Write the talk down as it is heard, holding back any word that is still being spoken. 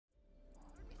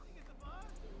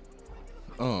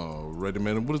Alrighty,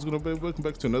 man. What is going on? Welcome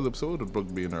back to another episode of Broke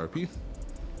NRP.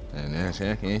 And as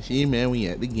I can see, man, we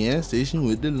at the gas station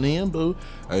with the Lambo.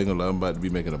 I ain't gonna lie, I'm about to be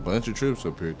making a bunch of trips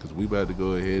up here because we about to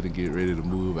go ahead and get ready to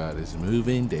move out. It's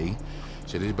moving day.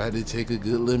 Shit, it's about to take a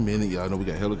good little minute. Y'all know we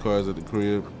got hella cars at the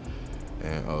crib.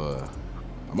 And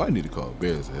I might need to call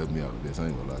Bears to help me out with this. I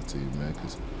ain't gonna lie to you, man,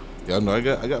 because y'all know I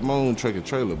got my own truck and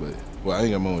trailer, but well, I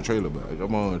ain't got my own trailer, but I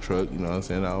got my own truck. You know what I'm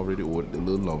saying? I already ordered the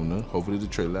little loaner. Hopefully the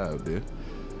trailer out there.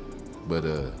 But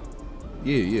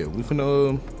yeah, we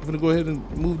finna go ahead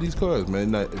and move these cars,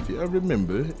 man. Now, if y'all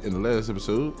remember in the last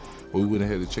episode, where we went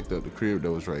ahead and checked out the crib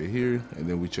that was right here, and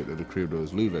then we checked out the crib that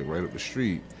was literally like right up the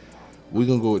street. We're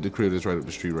gonna go with the crib that's right up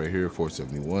the street right here,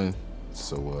 471.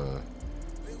 So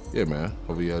yeah, man.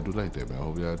 Hopefully y'all do like that, man.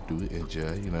 Hopefully y'all do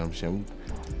enjoy. You know what I'm saying?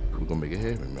 We're gonna make it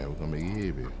happen, man. We're gonna make it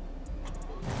happen.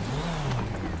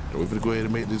 So we're gonna go ahead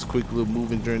and make this quick little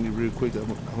moving journey real quick. Hold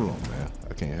on, man.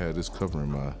 I can't have this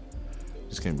covering my.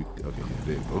 This can't be. Okay, yeah,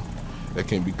 there you go. That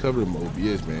can't be covered in my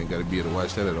OBS, man. Gotta be able to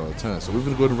watch that at all times. So we're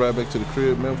gonna go ahead and ride back to the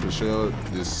crib, man, for show y'all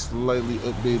this slightly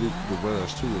updated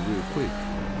garage tour real quick.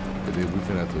 And then we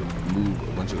finna have to move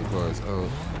a bunch of the cars out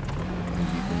and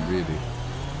get them ready.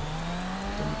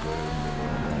 Let me go ahead and move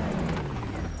on.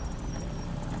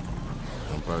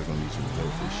 I'm probably gonna need some help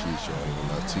for shit, y'all. I ain't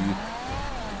gonna lie to you.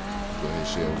 Go ahead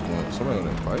and share what's going on. Somebody on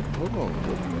that bike? Hold on,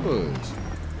 what was?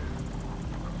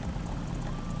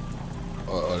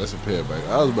 Oh, that's a pair bike.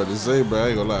 I was about to say, bro, I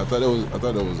ain't gonna lie. I thought it was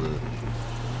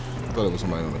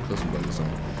somebody on a custom bike or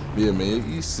something. But yeah, man,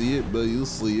 you see it, but you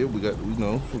see it. We got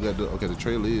the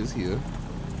trailer is here.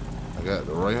 I got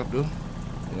the ramp though.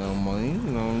 You know what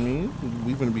I mean?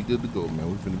 We finna be good to go,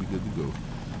 man. We finna be good to go.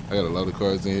 I got a lot of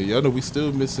cars in here. Y'all know we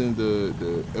still missing the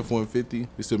F-150.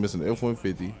 We still missing the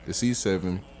F-150, the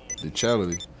C7, the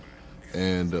Charlie,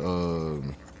 and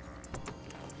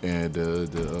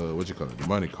what you call it, the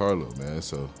Monte Carlo, man.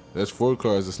 So that's 4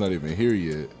 cars that's not even here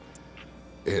yet.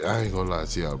 And I ain't gonna lie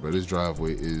to y'all, bro. This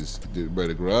driveway is, bro,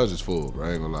 the garage is full, bro.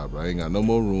 I ain't gonna lie, bro. I ain't got no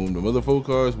more room. The other 4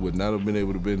 cars would not have been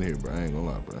able to been here, bro. I ain't gonna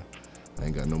lie, bro. I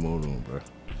ain't got no more room, bro. I'm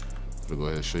gonna go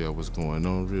ahead and show y'all what's going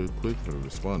on real quick. I'm gonna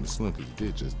respond to Slim because he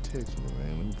did just text me,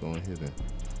 man. Let me go ahead and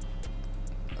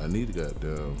I need to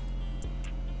goddamn.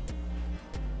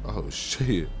 Oh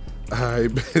shit.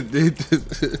 Alright, man. They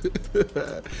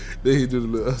do the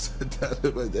little upside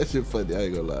down. Like, that shit funny. I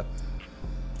ain't gonna lie.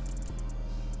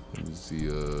 Let me see.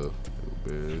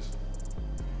 Bears.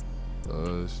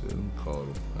 Shit. Let me call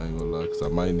them. I ain't gonna lie, cause I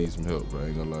might need some help, bro. I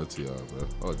ain't gonna lie to y'all, bro.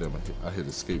 Oh damn! I hit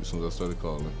escape as soon as I started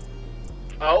calling.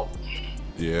 Oh.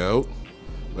 Yeah.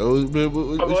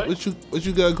 What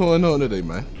you got going on today,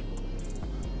 man?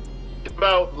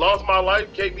 About lost my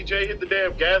life. KBJ hit the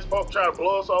damn gas pump trying to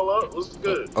blow us all up. What's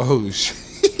good? Oh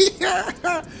shit!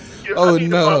 I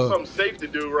need to find something safe to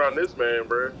do around this man,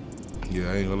 bro.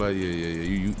 Yeah, I ain't gonna lie.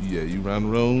 You round the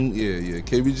room. Yeah.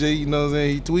 KBJ, you know what I'm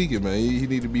saying? He tweaking, man. He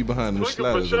need to be behind them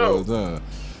sliders all the time.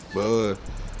 But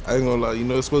I ain't gonna lie. You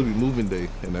know, it's supposed to be moving day,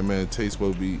 and that man Tate's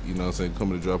supposed to be, you know what I'm saying,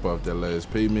 coming to drop off that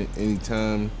last payment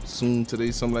anytime soon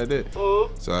today, something like that.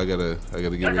 So I gotta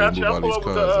get ready to move all these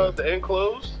cars. The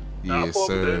enclosed. Yes,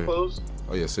 sir.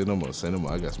 Oh yeah, say no more. Say no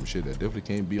more. I got some shit that definitely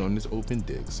can't be on this open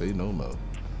deck. Say no more.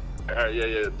 All right,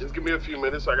 yeah. Just give me a few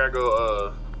minutes. I gotta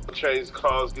go change the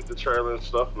cars, get the trailer and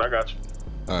stuff, and I got you.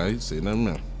 All right, say nothing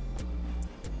now. All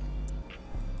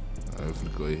right, I'm gonna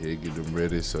go ahead and get them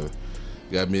ready. So,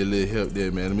 got me a little help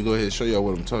there, man. Let me go ahead and show y'all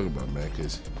what I'm talking about, man,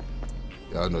 because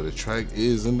y'all know the track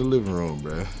is in the living room,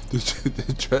 bro.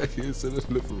 The track is in the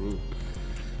living room.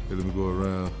 And let me go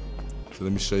around. So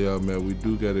let me show y'all, man. We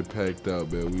do got it packed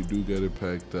out, man. We do got it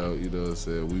packed out. You know what I'm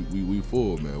saying? We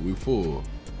full, man. We full.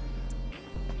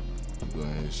 Go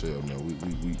ahead and show y'all, man. We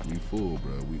full,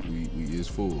 bro. We is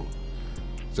full.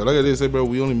 So like I did say, bro,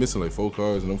 we only missing like 4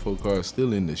 cars, and them 4 cars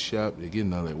still in the shop. They're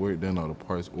getting all that work done, all the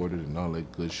parts ordered, and all that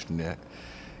good snack.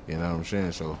 You know what I'm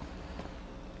saying? So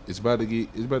it's about to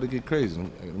get crazy.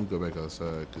 Let me go back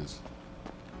outside because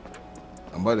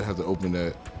I'm about to have to open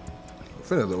that. I'm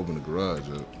finna have to open the garage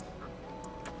up.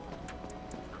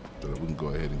 So that we can go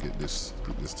ahead and get this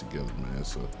together, man.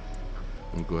 So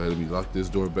let me go ahead and lock this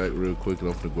door back real quick, and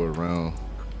I'm gonna go around.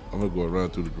 I'm gonna go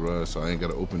around through the garage, so I ain't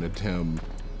gotta open the damn.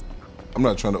 I'm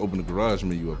not trying to open the garage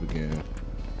menu up again,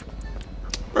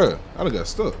 bruh. I done got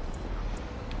stuck.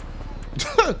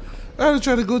 I had to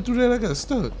try to go through that. I got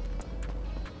stuck.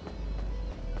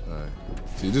 All right.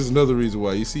 See, this is another reason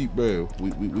why you see, bro.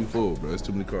 We full, bro. There's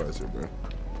too many cars here, bro.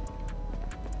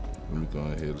 Let me go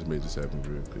ahead. Let's make this happen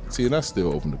real quick. See, and I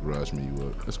still open the garage menu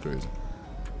up. That's crazy.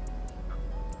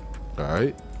 All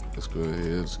right, let's go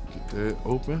ahead. Let's get that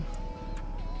open.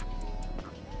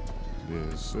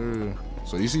 Yes, sir.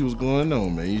 So you see what's going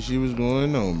on, man. You see what's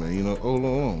going on, man. You know, hold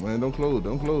on, man. Don't close.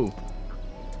 Don't close.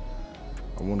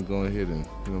 I want to go ahead and,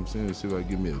 you know what I'm saying, see if I can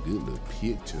get me a good little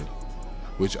picture.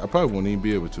 Which I probably won't even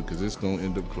be able to because it's going to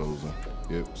end up closing.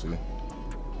 Yep, see? All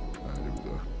right, there we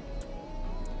go.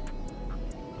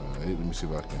 All right, let me see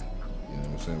if I can. You know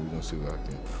what I'm saying? We're going to see if I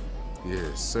can.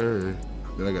 Yes, sir.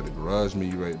 Then I got the garage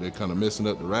meat right there kind of messing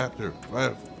up the raptor.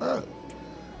 All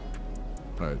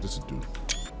right, this is do. You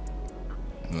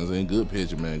know what I'm saying? Good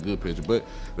picture, man. Good picture. But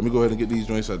let me go ahead and get these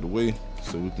joints out the way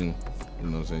so we can, you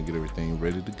know what I'm saying, get everything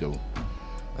ready to go.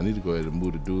 I need to go ahead and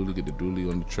move the dually, get the dually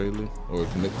on the trailer or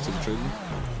connect it to the trailer.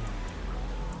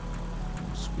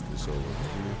 Scoot this over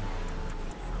here.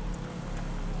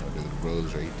 Oh, there's the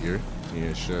roads right there.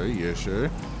 Yeah, sure. Yeah, sure.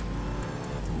 Let me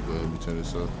go ahead and turn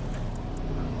this up.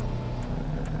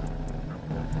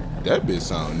 That bitch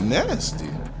sound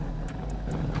nasty.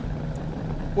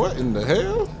 What in the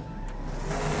hell?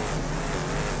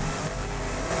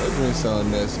 That joint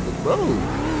sound nasty, but bro.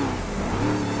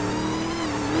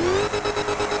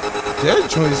 That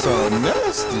joint sound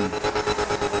nasty.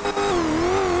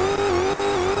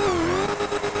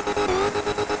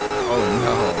 Oh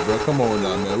no, bro, come on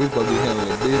now, man. We supposed to be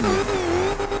handling business.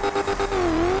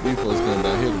 These folks came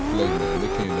down here to play, man.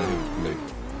 They came down here to play.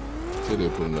 Said they're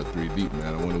putting up 3 deep,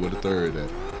 man. I wonder where the third at.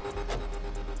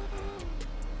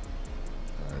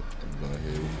 Alright, I'm going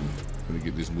ahead. Let me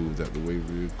get this moved out the way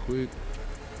real quick.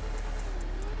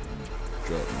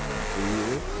 Drop my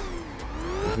wheel.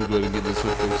 If we go ahead and get this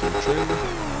hooked into the trailer, I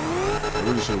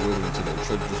really should have waited until that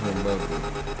truck just went by, but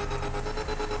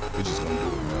we're just gonna do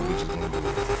it, man. We're just gonna do it.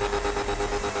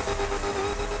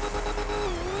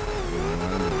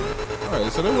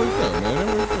 Alright, so that worked out, man. That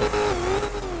worked out.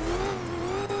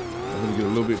 I'm gonna get a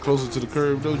little bit closer to the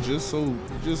curb though, just so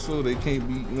they can't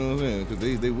be, you know what I'm saying?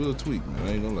 Because they will tweak, man.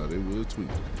 I ain't gonna lie, they will tweak.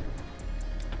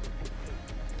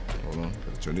 Hold on,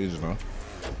 gotta turn the engine on.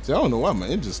 See, I don't know why my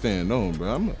engine's staying on,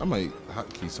 bro. I might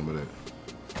hotkey some of that.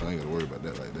 I ain't gotta worry about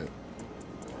that like that.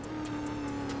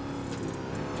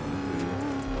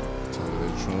 Tie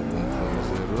that trunk, close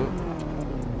that up.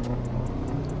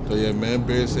 So yeah, man,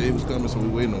 Barry said he was coming, so we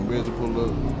waiting on Barry to pull up.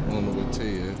 I don't know where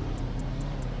Tay at.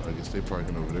 I guess they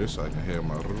parking over there so I can have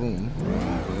my room.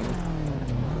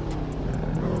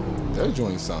 That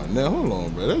joint sound now. Hold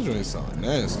on, bro. That joint sound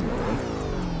nasty, bro.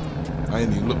 I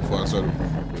ain't even look before I started.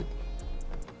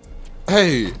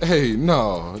 Hey,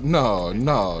 no.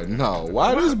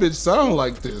 Why does bitch sound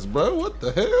like this, bro? What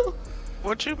the hell?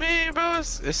 What you mean, bro?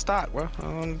 It's stock, bro.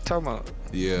 I'm talking about.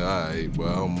 Yeah, alright, boy.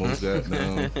 I almost got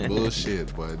down.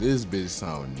 Bullshit, boy. This bitch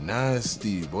sound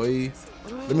nasty, boy.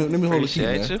 Let me hold the key,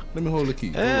 man. Let me hold the key.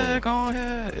 Yeah, go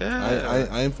ahead. Yeah.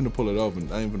 I ain't finna pull it off, and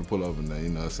I ain't finna pull off, and you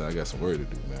know what I'm saying? I got some work to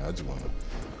do, man. I just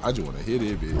wanna hit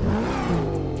it, bitch.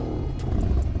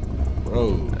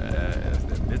 Bro. That's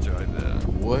that bitch right there.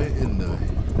 What in the?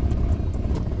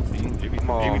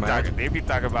 They be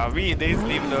talking about me. They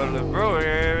sleeping on the bro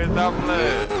here. Stop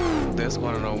playing. That's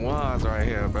one of the ones right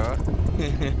here, bro.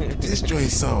 This joint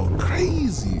sound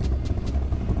crazy.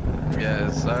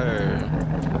 Yes, sir.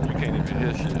 You can't even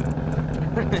hear shit.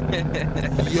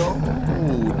 Yo,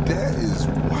 that is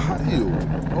wild.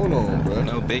 Hold on, bro.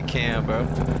 No big cam, bro.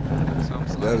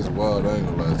 That is wild. I ain't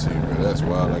gonna lie to you, bro. That's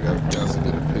wild. I gotta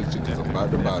get a picture because I'm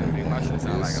about to buy me My one. shit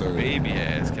sound Yes, like sir. a baby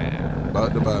ass cam.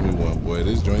 About to buy me one, boy.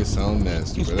 This joint sound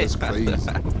nasty, bro. That's crazy.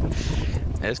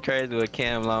 That's crazy with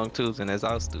Cam long tooth and that's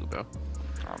out too, bro.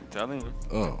 I'm telling you.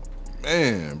 Oh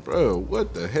man, bro.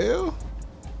 What the hell?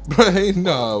 Bro, hey,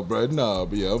 nah, bro. Nah,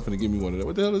 but yeah, I'm finna give me one of that.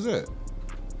 What the hell is that?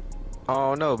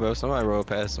 Oh no, bro. Somebody rolled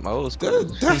past some old school.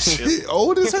 That shit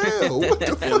old as hell. What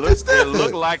the fuck is that? It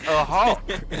look like a hawk.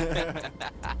 Yep,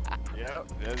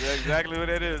 that's exactly what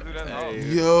it is. That's hawk.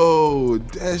 Yo,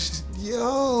 that's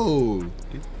yo.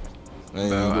 I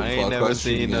ain't never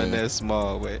seen nothing that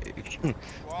small. Wait,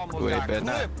 Wait, better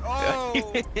not. Oh.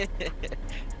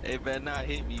 They better not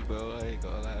hit me, bro. I ain't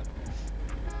gonna lie.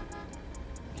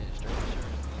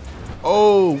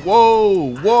 Oh,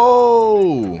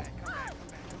 whoa.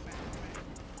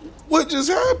 What just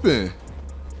happened?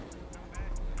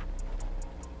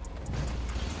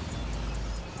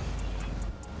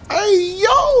 Hey,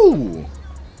 yo.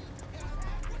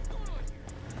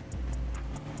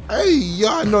 Hey, y'all,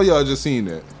 I know y'all just seen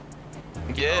that.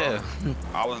 Yeah.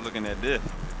 I was looking at this.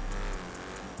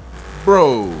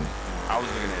 Bro. I was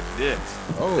looking at this.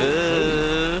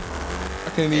 Oh. I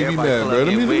can't even be mad, bro.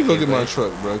 Let me go get my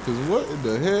truck, bro. Cause what in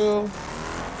the hell?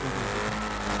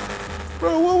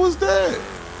 Bro, what was that?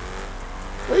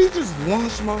 Bro, you just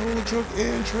launched my whole truck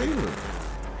and trailer.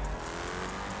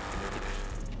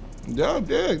 Yeah,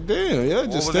 damn, yeah,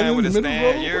 just was stand that in with the a middle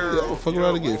stand? road. Yeah, Yeah, fuck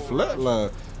around and get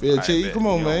flatlined. Yeah, I check, bet. come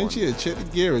on, You don't man. want Yeah, check the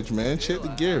garage, man. Check the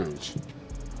garage.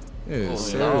 Yeah, Oh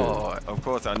sir. Lord. Of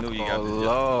course, I knew you got Oh the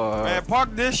Lord. Man,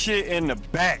 park this shit in the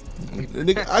back.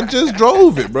 Nigga, I just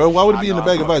drove it, bro. Why would it be in the I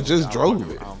back know, if I I'm just fucking-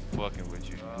 drove it? I'm fucking with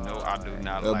you. No, I do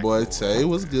not That like boy Ford. Tay,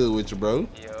 what's good with you, bro?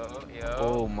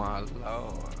 Oh my Lord.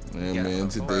 Yeah, Yeah, man,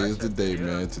 some today is the fresh day, up there.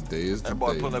 man. Today is the That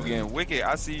boy day, pull up man. getting wicked.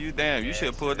 I see you. Damn, you should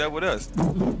have pulled up with us.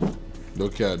 No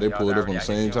cap, they pulled up on the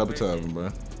same type of timing, bro.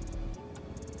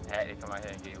 Had to come out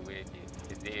here and get wicked.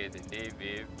 Today is the day,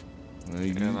 babe.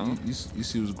 Man, you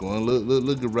see what's going on.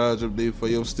 Look garage up there for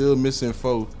you. I'm still missing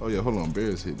 4. Oh yeah, hold on,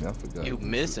 Bears hit me. I forgot. You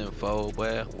missing, fool,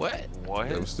 boy. What? What?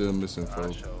 Yeah, I'm still missing 4.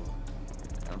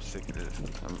 I'm sick of this.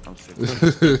 I'm sick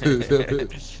of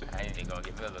this. I ain't gonna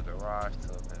get me a little garage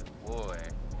tour, boy.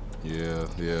 Yeah,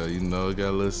 you know, it got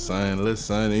a little sign.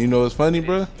 And you know what's funny,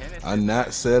 bro? I'm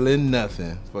not selling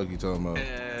nothing. Fuck you talking about?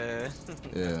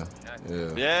 Yeah.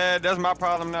 Yeah, that's my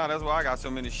problem now. That's why I got so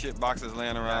many shit boxes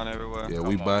laying around everywhere. Yeah,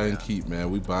 we buy and keep,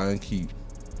 man. We buy and keep.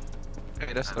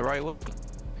 Hey, that's the right way.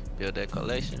 Build that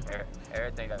collection.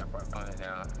 Everything got a front on it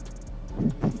now.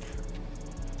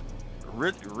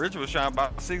 Rich was trying to buy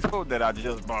 6 foot that I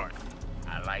just bought.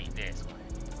 I like this one.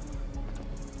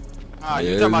 Ah,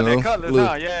 Yeah, you talking about you know, that cutlass, look.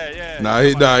 huh? Yeah.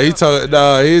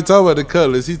 He ain't talking about the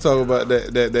colors. He talking about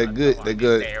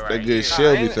that good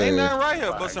Shelby Ain't thing. nothing right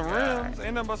here but some rims.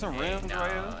 Ain't nothing but some rims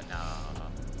right here.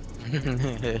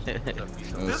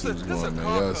 Y'all see what's going, man.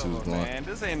 Y'all see what's going. Man,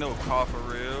 this ain't no car for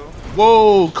real.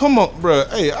 Whoa, come on, bro.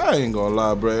 Hey, I ain't gonna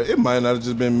lie, bro. It might not have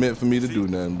just been meant for me to do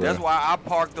nothing, bro. That's why I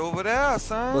parked over there,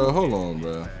 son. Bro, hold on,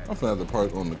 bro. I'm finna have to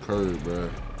park on the curb, bro.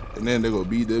 And then they go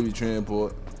BW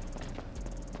transport.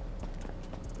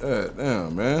 God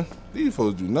damn, man. These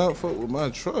folks do not fuck with my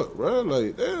truck, bro.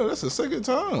 Like, damn, that's the second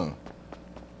time.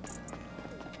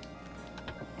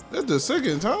 That's the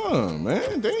second time,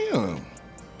 man. Damn.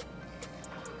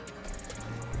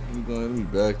 Let me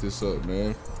back this up,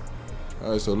 man.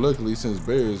 All right, so luckily since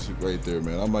Bear's right there,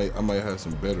 man, I might have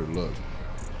some better luck.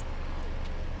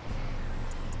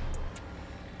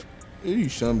 Yeah, you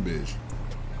shun bitch.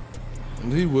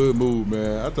 And he would move,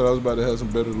 man. I thought I was about to have some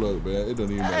better luck, man. It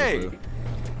don't even matter. Bro.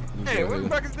 Hey, what the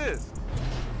fuck is this?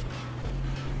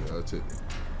 Yeah, I'll take it.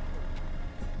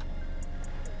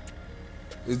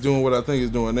 It's doing what I think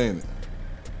it's doing, ain't it?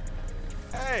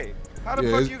 Hey, how the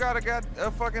fuck you got a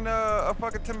fucking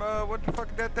what the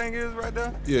fuck that thing is right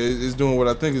there? Yeah, it's doing what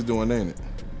I think it's doing, ain't it?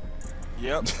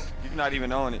 Yep. You're not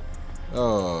even on it.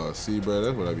 Oh, see, bro,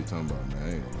 that's what I be talking about, man.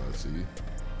 I ain't gonna lie to you.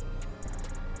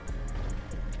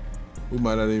 We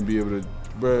might not even be able to,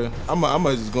 bro. I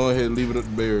might just go ahead and leave it up to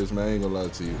Bears, man. I ain't gonna lie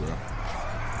to you, bro.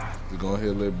 Just go ahead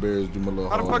and let Bears do my little.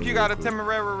 How the fuck you got a quick.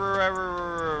 temporary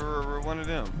one of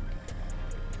them?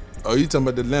 Oh, you talking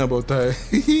about the Lambo thing?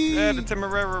 Yeah, the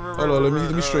temporary. Hold on,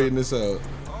 let me straighten this out.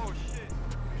 Oh shit.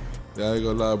 Yeah, I ain't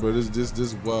gonna lie, bro.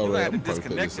 This wild You right. had to I'm probably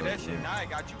cut disconnect this that out, shit. Now I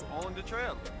got you on the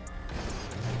trailer.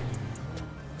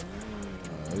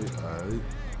 Alright.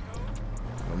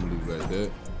 I'm gonna leave it like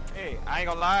that. Hey, I ain't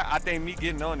gonna lie. I think me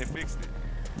getting on it fixed it.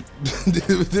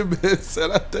 The man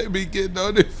said I think me getting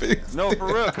on it fixed. No,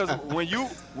 for real, cause when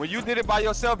you did it by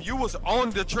yourself, you was on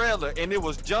the trailer and it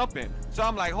was jumping. So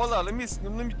I'm like, hold on, let me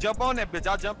jump on that bitch.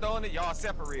 I jumped on it, y'all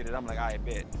separated. I'm like, I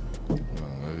bet.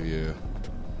 Oh yeah.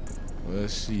 Well,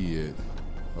 shit.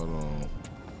 Hold on.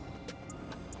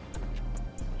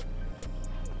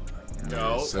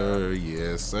 Yo. Yes, sir.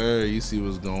 Yes, sir. You see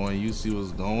what's going. You see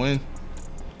what's going.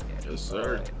 Yes,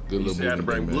 sir. Good You little said I had to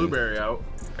bring movement, man. Blueberry out.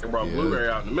 I brought Yeah. Blueberry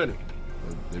out in a minute.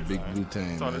 That big blue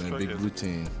team, Saw man. this That truck big is- blue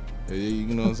team. Yeah,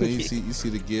 you know what I'm saying? You see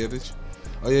the garage.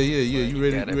 Oh yeah. You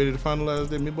ready to finalize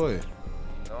that, me boy?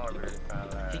 Going ready to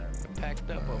find out. Packed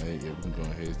up. All right, yeah, we can go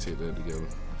ahead and take that together.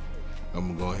 I'm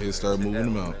gonna go ahead and start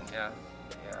moving them out. Yeah.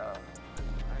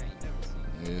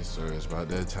 Yes, sir. It's about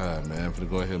that time, man. I'm gonna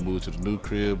go ahead and move to the new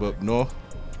crib up north.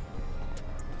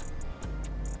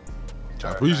 I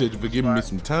appreciate you for giving me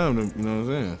some time to, you know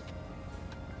what I'm saying?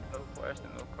 No question.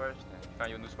 You found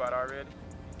your new spot already?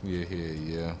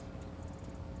 Yeah.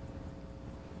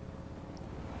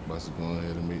 About to go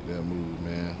ahead and make that move,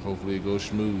 man. Hopefully it goes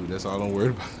smooth. That's all I'm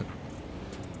worried about.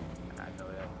 I know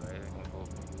that, but it's gonna go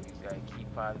for you. You gotta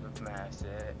keep positive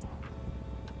mindset.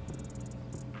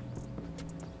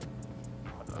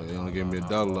 They only gave me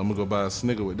 $1. I'm gonna go buy a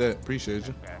Snicker with that. Appreciate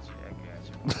you. I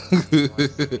got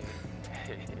you.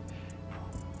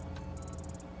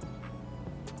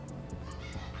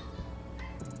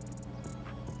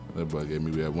 That boy gave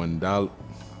me that $1. I got you.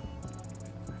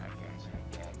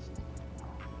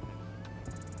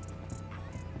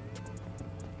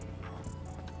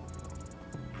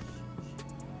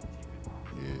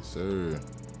 Yes, sir.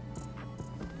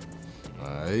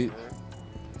 Alright.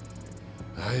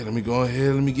 Alright, let me go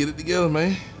ahead. Let me get it together,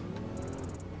 man.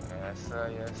 Yes,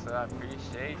 sir. Yes, sir. I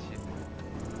appreciate you.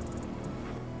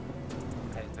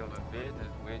 I doing business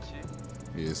with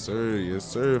you. Yes, sir. Yes,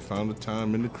 sir. Found the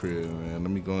time in the crib, man.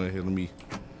 Let me go ahead. Let me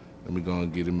go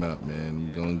and get him out, man. Let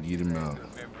me go and get him out.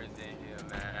 Members in here,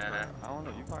 man. I don't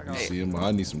know. You probably You got. see him?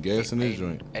 I need some gas in this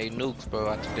joint. Hey, Nukes, bro.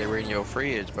 I think they were in your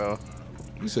fridge, bro.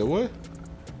 You said what?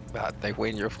 I think we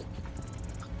in your.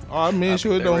 Oh, I mean, I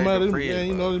sure, it think don't they matter. ready for Man,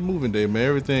 you free, know, it's moving day, man.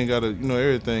 Everything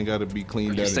gotta be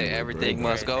cleaned You out. say anyway, everything bro.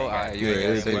 must go. Alright, you Yeah, ain't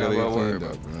everything gotta gotta say get one word,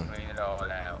 cleaned bro. up, bro. Clean it all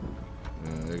out.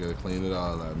 Yeah, they gotta clean it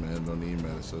all out, man. Don't even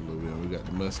matter. So, look, we got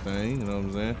the Mustang, you know what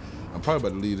I'm saying? I'm probably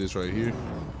about to leave this right here.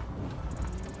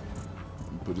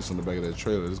 Put this on the back of that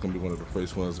trailer. This is gonna be one of the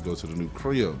first ones to go to the new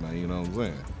crib, man. You know what I'm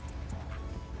saying?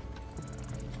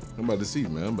 I'm about to see,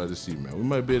 man. We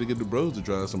might be able to get the bros to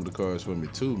drive some of the cars for me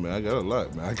too, man. I got a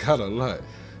lot, man.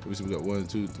 Let me see, we got 1,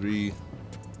 2, 3,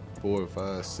 4,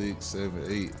 5, 6, 7,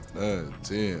 8, 9,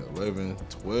 10, 11,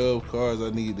 12 cars I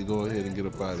need to go ahead and get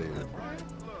up out of here.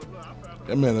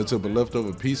 That man that took a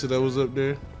leftover pizza that was up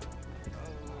there.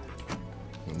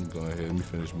 Let me go ahead, let me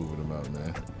finish moving them out,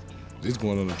 man. This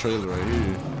going on the trailer right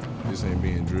here. This ain't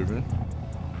being driven.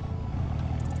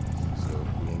 So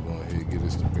we're gonna go ahead and get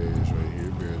us the bears right here.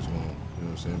 Bears gonna, you know what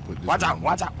I'm saying, put this Watch out! on.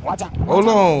 Watch out! Watch out! Hold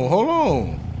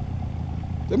on.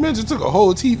 That man just took a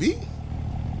whole TV?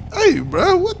 Hey,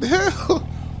 bro, what the hell?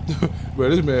 Bro,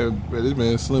 this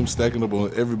man slim stacking up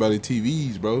on everybody's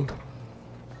TVs, bro.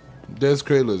 That's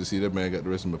crazy to see. That man got the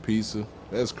rest of my pizza.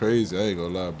 That's crazy. I ain't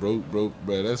gonna lie. Broke, bro.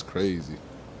 That's crazy.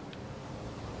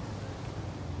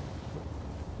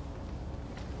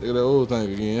 Look at that old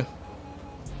thing again.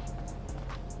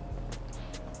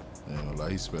 I ain't gonna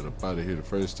lie. He sped up out of here the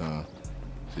first time.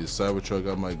 See, the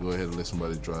Cybertruck, I might go ahead and let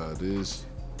somebody drive this.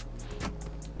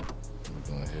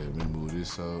 Go ahead and move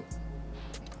this out.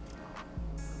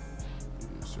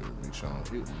 Yes, sir. Make sure I don't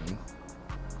hit, man.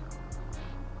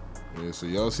 Yeah, so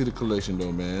y'all see the collection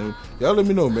though, man. Y'all let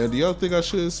me know, man. Do y'all think I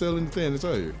should sell anything that's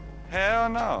out here? Hell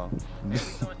no. Hey, you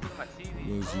know what to do with my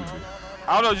TV? Let's see, man.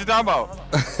 I don't know what you're talking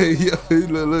about.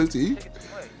 Yo, look, see. Take it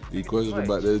this way. He Take it questioned this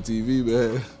way. about that TV,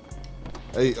 man.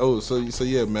 Hey, oh, so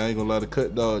yeah, man. I ain't gonna lie. The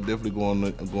cut dog definitely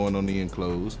going on the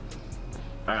enclosed.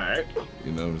 Alright.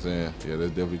 You know what I'm saying? Yeah,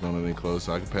 that's definitely going on the enclosed.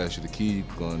 So I can pass you the key. You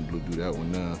can go and do that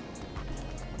one now.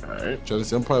 Alright. Try to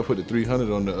see. I'm probably put the 300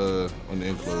 on the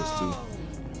enclosed too.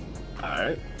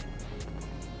 Alright.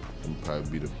 That would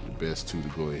probably be the best two to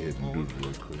go ahead and do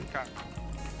real quick.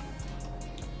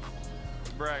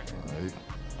 Brag. Alright.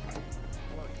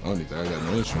 I don't even think I got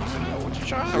no insurance in there. What you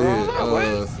trying to roll up,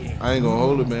 boy? I ain't gonna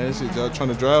hold it, man. Shit, y'all trying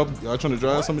to drive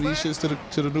some of these shits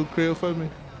to the new crib for me?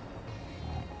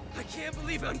 I can't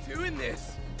believe I'm doing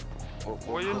this.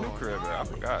 Where your new crib at? I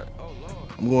forgot.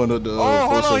 I'm going up the Oh,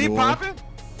 hold on, he 471. popping?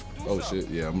 Oh shit,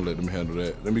 yeah, I'm gonna let them handle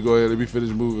that. Let me go ahead, let me finish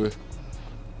moving.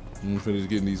 Let me finish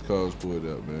getting these cars pulled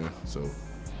up, man. So,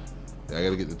 yeah, I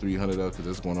gotta get the 300 out because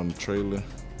that's going on the trailer.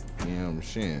 Yeah, I'm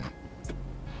saying.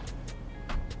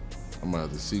 I'm gonna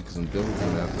have to see because I'm definitely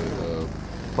gonna have to,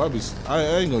 probably, I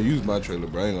ain't gonna use my trailer,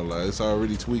 bro. I ain't gonna lie. It's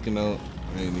already tweaking out.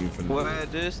 I ain't even finna do Well,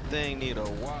 it. this thing need a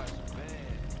wash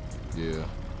bad. Yeah.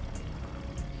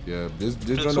 Yeah, this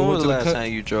Since joint when went was to the the last country.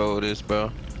 time you drove this,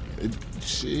 bro?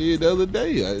 Shit, the other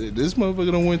day. This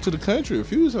motherfucker done went to the country a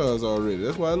few times already.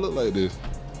 That's why I look like this.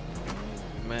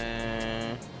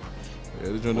 Man, Yeah,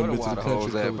 this joint Where done the been to the water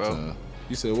hose country a at, couple bro? times.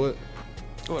 You said what?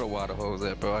 where the water hose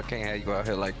at, bro? I can't have you go out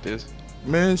here like this.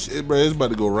 Man, shit, bro, it's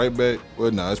about to go right back. Well,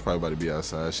 nah, it's probably about to be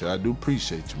outside. Shit, I do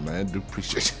appreciate you, man. I do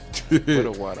appreciate you. Where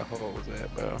the water hose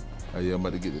at, bro? Oh, yeah, I'm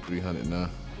about to get the 300 now.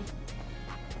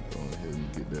 Go ahead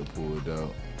and get that pulled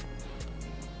out.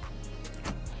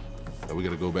 Now we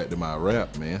gotta go back to my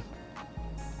rap, man.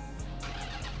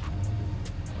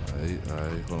 Alright,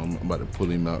 hold on. I'm about to pull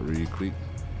him out real quick.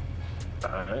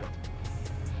 Alright.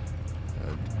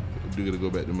 I do gotta go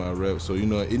back to my rap. So, you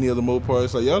know, any other more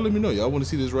parts, like, y'all let me know. Y'all wanna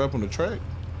see this rap on the track?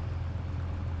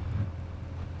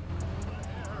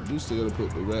 I do still gotta put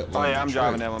the rap Oh, on yeah, the I'm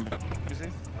track. driving that one. You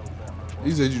see?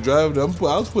 He said you drive it. I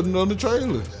was putting it on the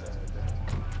trailer.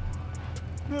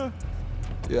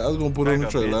 Yeah, I was gonna put it on the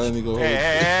Back up, trailer. I ain't bitch. even gonna Hey, hold it.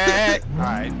 hey, hey,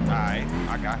 hey. Alright.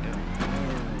 I got him.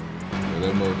 Yeah,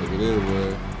 that motherfucker there,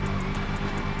 boy.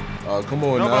 Oh, come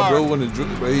on No now, bro. bar. When the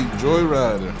he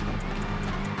joyrider.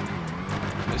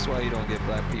 That's why you don't get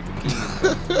black people keys,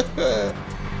 bro.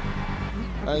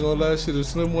 I ain't gonna lie, shit. If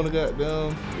Slim wanna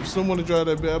if Slim wanna drive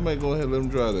that bit, I might go ahead and let him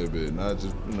drive that bit. And I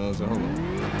just, you know what I'm saying?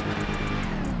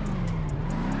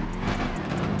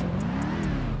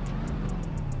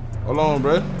 Hold on. Hold on,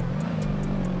 bruh.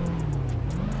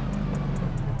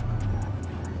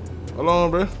 Hold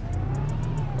on, bro.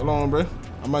 Hold on, bro.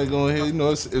 I might go ahead. You know,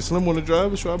 if Slim want to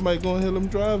drive it, so I might go ahead and let him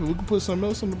drive it. We can put something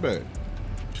else on the back.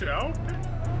 Shit, I don't care.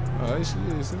 All right,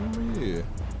 shit, Slim, yeah.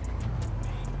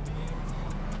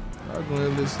 I'll go ahead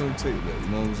and let Slim take that. You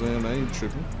know what I'm saying? I ain't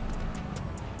tripping.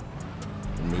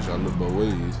 Make sure I look both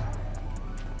ways.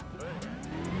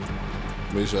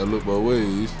 Make sure I look both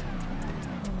ways.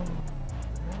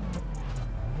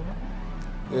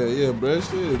 Yeah, bruh.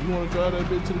 Shit, if you want to drive that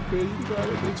bitch to the crib, you can drive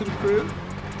that bitch to the crib.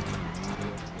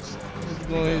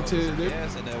 Go ahead and tell you that.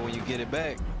 Yes, and then when you get it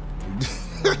back.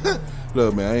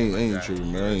 Look, man, I ain't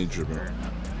tripping, man. I ain't tripping.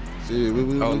 Shit,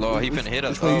 Oh, Lord, he finna hit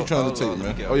us. Which one you trying to take,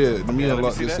 man? Oh, yeah, let me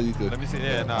unlock this so you can. Let me see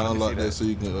that. Nah, unlock that so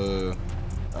you can.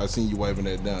 I seen you wiping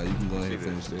that down. You can go ahead and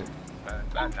finish that.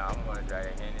 Nah, I'm gonna drive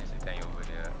that Henderson thing over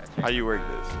there. How you work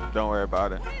this? Don't worry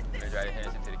about it. I'm gonna drive that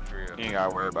Henderson to the crib. You ain't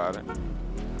gotta worry about it.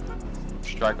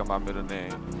 Strike on my middle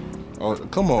name. Oh,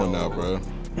 come on now, bro.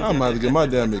 I'm about to get my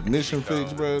damn ignition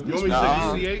fixed, bro. You want me to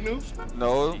say C8 news?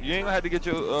 No, you ain't gonna have to get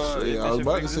your Yeah, I was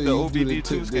about to say the you do the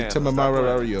OBD2 scan. Tell me my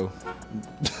Mario.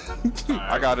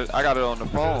 I got it on the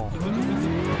phone.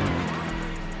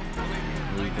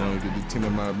 We're going to get the Tim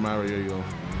of Mario.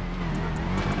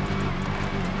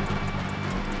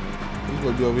 He's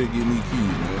gonna be over here getting these keys,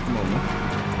 man. Come on, man.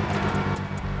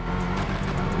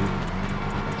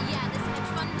 Yeah, this hedge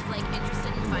fund was like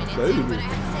interested in financing, Baby. but I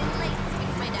have to say the late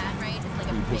because my dad, right, is like a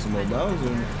You put big some more fan. dollars on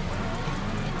it.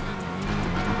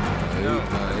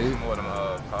 Alright. More of them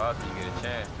cars when you get a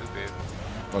chance too, baby.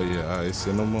 Oh yeah, alright,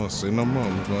 say no more, say no more.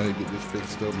 I'm gonna go ahead and get this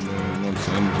fixed up, man. You know what I'm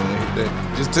saying? I'm gonna hit that.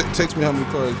 Just text me how many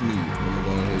cars you need. I'm gonna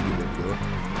go ahead and get that, girl.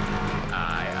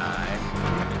 Alright.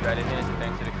 Just drive that Henderson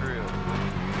thing to the crib.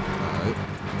 Alright.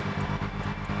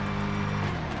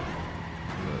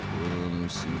 Let me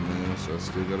see, man. So I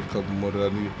still got a couple more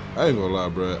that I need. I ain't gonna lie,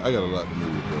 bro. I got a lot to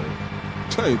move, bro.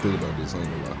 I ain't think about this, I ain't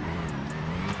gonna lie.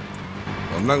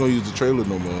 I'm not gonna use the trailer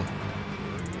no more.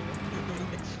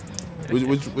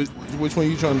 Which one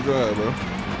you trying to drive, bro?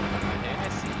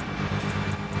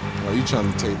 Oh, you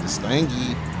trying to take the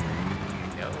Stangy?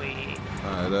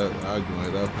 Alright, I'll go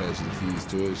ahead. I'll pass you the keys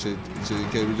to it. Shit,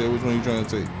 KBJ, which one you trying to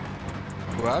take?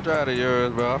 Well, I drive the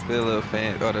yours, bro. I feel a little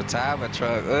fan. Or the Cyber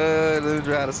truck. Let me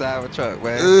drive the Cyber truck,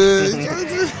 man.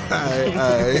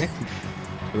 Alright.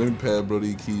 Let me pass bro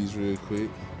these keys real quick.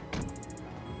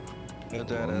 I'll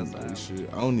drive that side.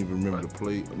 I don't even remember the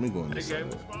plate. Let me go on this Hey, side.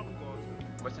 Gabe, what's Bobby going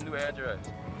to? What's the new address?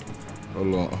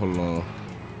 Hold on.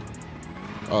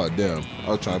 Oh, damn. I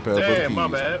was trying to pass bro the keys. Damn, my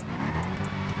bad.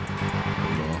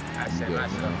 Hold on. I set You got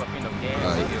it, myself man. up in the gas.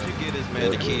 Alright. Did you get this man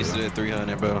the keys to the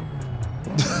 300, bro?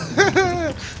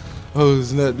 Oh,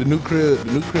 it's not the new crib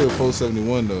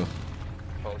 471 though.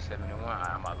 471.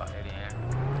 I'm about that in.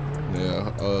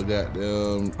 Yeah,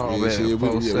 goddamn. Oh, yeah, man, shit, we're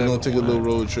gonna take a 471. little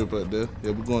road trip out there.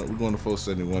 Yeah, we're going to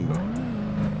 471 though.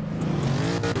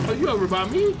 Oh, you over by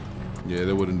me? Yeah,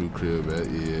 that was a new crib at.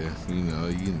 Yeah, you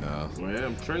know. Well,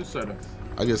 I'm trendsetter.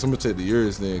 I guess I'm gonna take the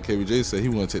Urus then. KBJ said he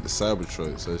wanna take the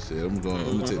Cybertruck, so shit, I'm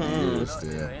gonna take the Urus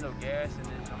There then. ain't no gas in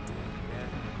this.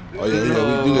 Oh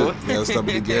yeah, we do gotta stop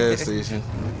at the gas station.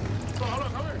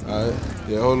 Alright,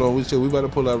 yeah, hold on, we about to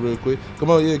pull out real quick.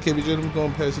 Come on, yeah, KBJ, let me go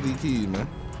and pass you these keys, man.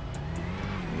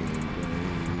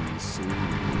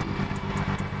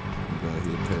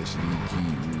 Pass you these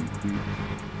keys real quick.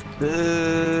 I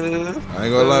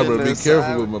ain't gonna lie, bro. Be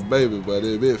careful with my baby, but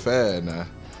it's a bit fast now.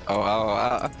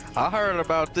 I heard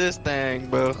about this thing,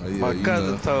 bro. Oh, yeah, My you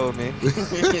cousin know. told me.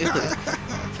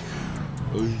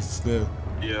 Oh, snap.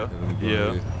 Yeah.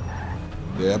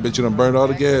 Yeah, I bet you done burned all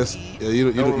the gas. Yeah,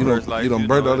 you done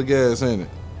burnt all the gas, ain't it?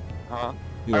 Huh?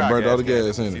 You done burnt all the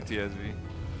gas, ain't it? CTSV.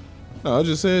 No, I'm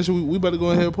just saying, we better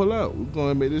go ahead and pull out. We're going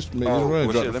to make this run.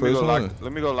 Well, Drop shit, the first one.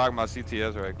 let me go lock my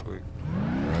CTS right quick.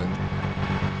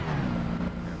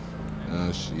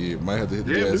 Shit, might have to hit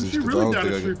the Yeah, gas dude, station. she 'Cause I really don't down the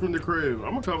think I street from the crib.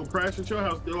 I'm gonna come crash at your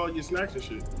house, get all your snacks and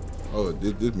shit. Oh,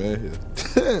 this man here.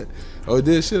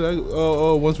 This shit.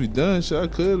 Once we done, shit, I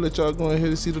could let y'all go ahead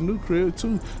and see the new crib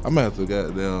too. I'm gonna have to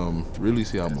goddamn really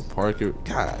see how I'm gonna park it.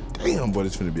 God damn, boy,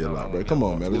 it's finna be a lot, bro. Come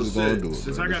on, man, let's just go and do it.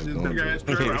 Since bro. I got Let's this just go and big do ass it.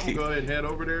 trailer, I'm gonna go ahead and head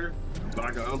over there so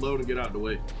I can unload and get out the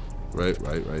way. Right.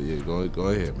 Yeah, go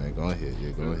ahead, man. Go ahead. Yeah,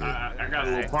 go ahead. I got a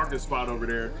little parking spot over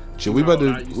there. Shit, we about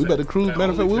to cruise. That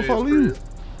Matter of fact, we'll OnlyFans follow you. crib.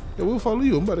 Yeah, we'll follow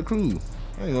you. I'm about to cruise.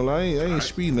 I ain't gonna lie, I ain't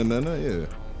speeding or nothing. Yeah.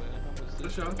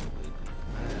 Let's show.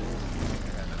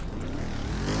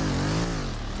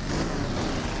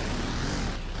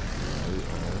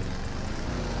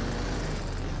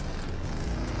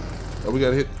 Oh, we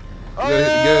gotta hit. Oh,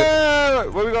 yeah!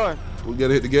 Where we going? We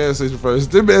gotta hit the gas station first.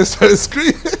 This man started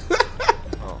screaming.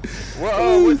 What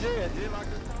Jen? Jen like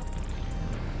this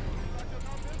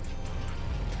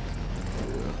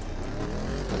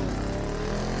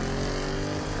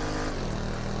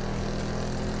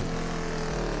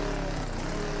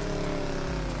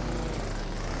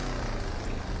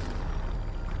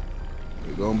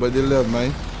We going by the left, man.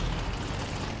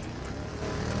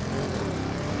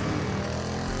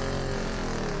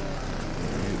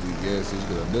 Hit these gas stations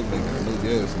because I definitely got no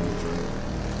gas in the train.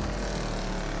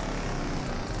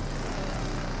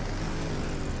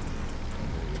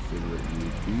 Fill up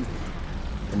these feet.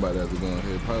 I'm about to have to go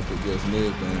ahead and pop up gas and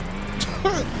everything.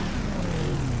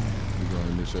 We're going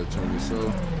to make sure I turn this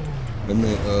off. That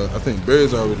man, I think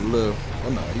Barry's already left. Oh,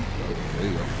 no, there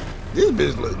you go. This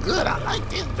bitch look good. I like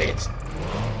this bitch.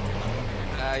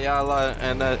 Y'all are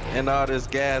and all this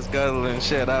gas guzzling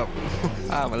shit up.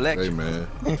 I'm electric. Hey man.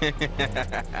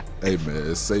 Hey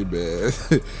man, say man.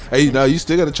 Hey, now you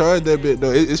still gotta charge that bit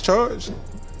though. It's charged.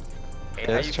 Hey,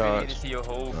 That's how you charged. to see your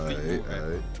whole fleet moving?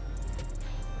 Alright.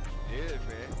 Yeah,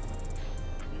 man.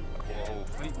 Your whole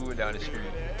fleet moving down the street.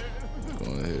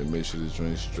 Go ahead and make sure this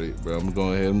drain's straight, bro. I'm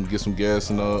going ahead and get some gas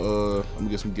in I'm gonna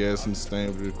get some gas in the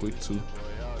stand real quick too.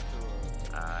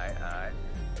 Alright.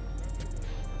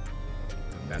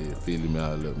 Yeah, fill him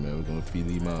all up, man. We're gonna fill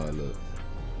him all up.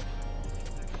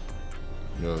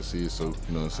 Y'all see it, so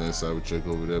you know what I'm saying? Cybertruck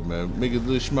over there, man. Make it a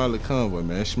little smaller convoy,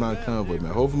 man. Smaller convoy,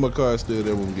 man. Hopefully my car is still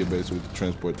there when we get back so we can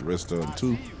transport the rest of them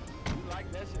too.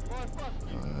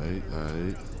 Alright.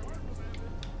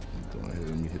 Go ahead,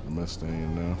 let me hit the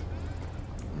Mustang now.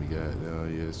 We got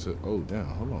down, yeah. So, oh, damn,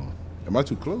 hold on. Am I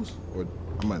too close? Or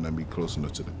I might not be close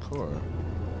enough to the car.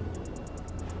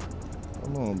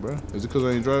 Hold on, bro. Is it because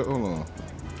I ain't drive? Hold on.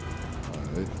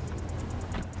 Alright.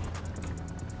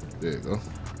 There you go.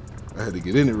 I had to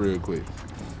get in it real quick.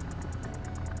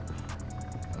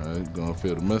 Alright, gonna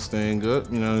fill the Mustang up.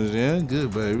 You know what I'm saying?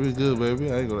 Good, baby. Good, baby.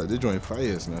 I ain't gonna let this joint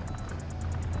fast now.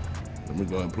 Let me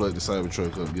go ahead and plug the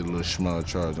Cybertruck up, get a little small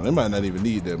charge on. It might not even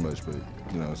need that much, but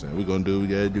you know what I'm saying? We're gonna do what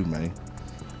we gotta do, man.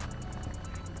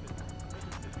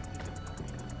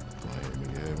 Go ahead, make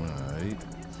it happen. Alright.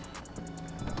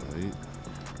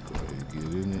 Go ahead, get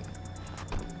in it.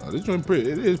 Oh, this joint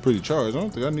it is pretty charged. I don't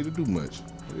think I need to do much.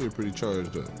 It is pretty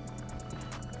charged up.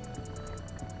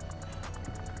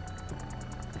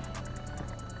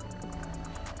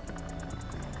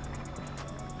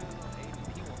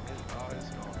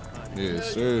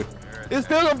 Yes, sir. It's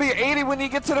still gonna be 80 when you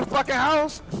get to the fucking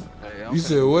house. You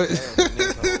said what?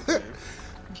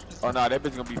 Oh no, that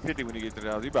bitch gonna be 50 when you get to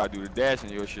the house. You about to do the dash in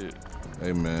your shit.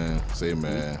 Hey man, say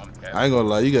man. I ain't gonna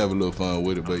lie, you gotta have a little fun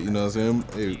with it, but you know what I'm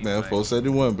saying? Hey man,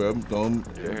 471, bro.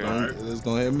 Let's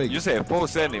go ahead and make it. You said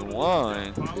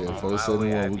 471. Yeah,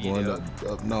 471. We're going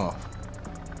up north.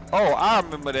 Oh, I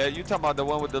remember that. You talking about the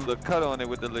one with the little cut on it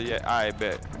with the little, yeah, I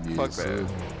bet. Yes, Fuck sir.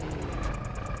 that.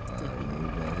 Alright, man,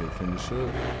 we're gonna head finish up.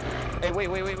 Hey, wait.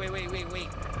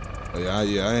 Oh,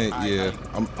 yeah, I ain't, yeah.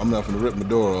 I'm not finna rip my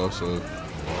door off, so.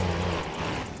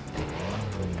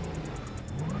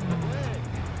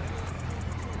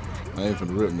 I ain't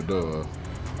finna rip my door off.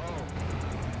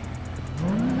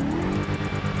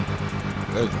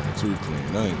 That joint too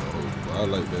clean. I ain't gonna hold it, but I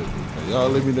like that. Y'all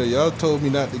let me know. Y'all told me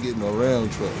not to get no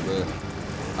round truck, bro.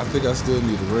 I think I still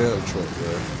need a round truck,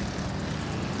 bro.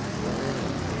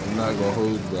 I'm not gonna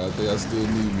hold you, bro. I think I still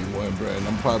need me one, bro. And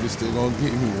I'm probably still gonna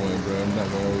get me one, bro. I'm not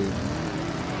gonna hold you.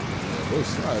 Man, go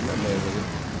slide that motherfucker.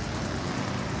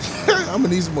 I'm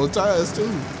gonna need some more tires, too.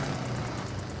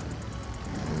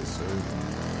 Yes, sir.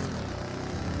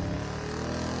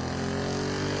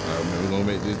 Alright, man. We're gonna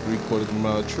make this 3/4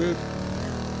 mile trip.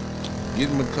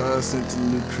 Getting my car sent to the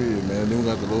new crib, man. Then we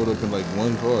got to load up in like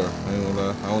one car. I ain't gonna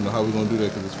lie. I don't know how we're gonna do that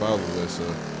because it's 5 of us, so.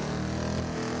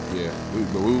 Yeah,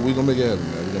 but we gonna make it happen,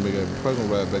 man. We're gonna make it happen. We're probably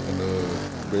gonna ride back in the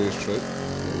Bear's truck.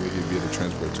 That way he'll be able to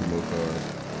transport 2 more cars.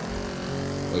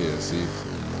 Oh yeah, see.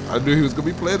 I knew he was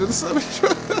gonna be playing in the summer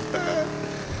truck.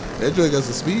 That joint got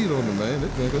some speed on him, man.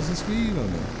 That joint got some speed on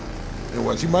him. And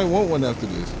watch, you might want one after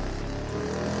this.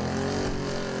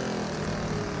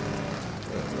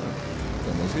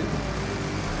 Almost hit me.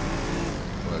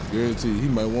 Well, I guarantee you, he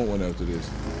might want one after this.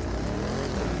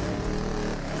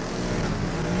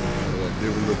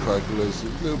 Different little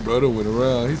calculation. Little brother went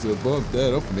around. He said, bump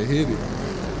that. I'm finna hit it.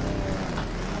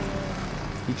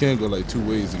 You can't go like 2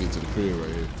 ways to get to the crib right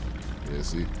here. Yeah,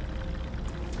 see?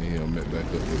 And he done met back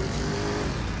up with it.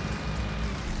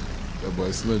 That boy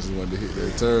Slim just wanted to hit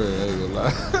that turn. I ain't gonna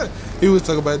lie. He was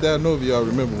talking about that. I don't know if y'all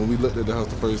remember when we looked at the house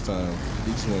the first time.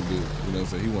 He just wanted to, you know what I'm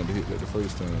saying? He wanted to hit that the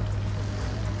first time.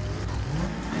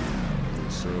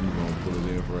 So I'm gonna pull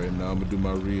it in for right now. I'm gonna do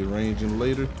my rearranging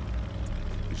later.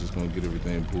 Just gonna get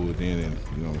everything pulled in, and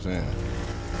you know what I'm saying.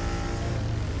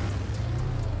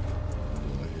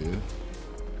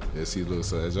 Yeah, see, little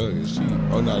size young is cheap.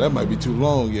 Oh no, that might be too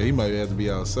long. Yeah, he might have to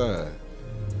be outside.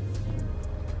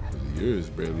 Yours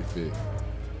barely fit.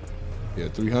 Yeah,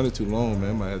 300 too long,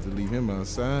 man. Might have to leave him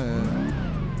outside.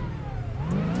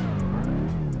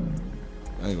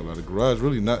 I ain't gonna lie, the garage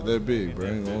really not that big, bro. I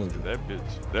ain't gonna hold you.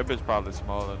 That bitch probably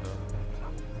smaller though.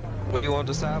 Where you want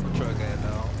the Cybertruck at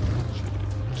now?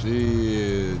 Shit,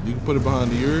 you can put it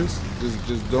behind the yours.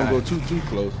 Just don't go too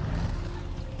close.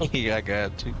 Yeah, I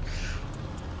got you.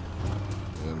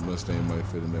 Yeah, the Mustang might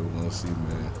fit in there. We're gonna see,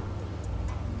 man.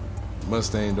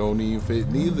 Mustang don't even fit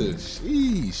neither.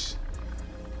 Sheesh.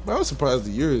 But I was surprised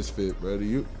the yours fit, bro.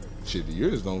 The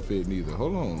yours don't fit neither.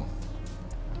 Hold on.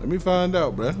 Let me find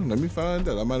out, bro. Let me find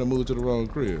out. I might have moved to the wrong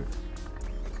crib.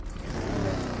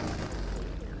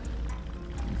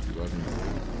 See if I can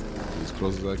get as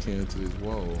close as I can to this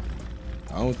wall.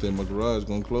 I don't think my garage is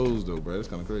gonna close though, bro. That's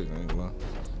kind of crazy. I ain't gonna lie.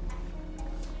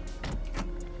 Go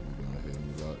ahead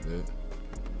and lock that.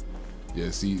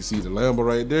 Yeah, see the Lambo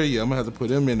right there. Yeah, I'm gonna have to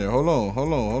put him in there. Hold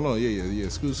on. Yeah.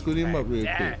 Scoot him up real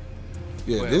quick.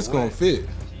 Yeah, this gonna fit.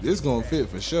 This gonna fit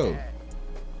for sure.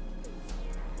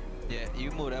 Yeah,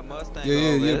 you move that Mustang.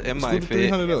 Yeah. It might fit.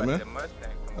 300 up, man.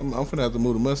 I'm finna have to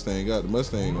move the Mustang. The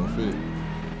Mustang ain't gonna fit.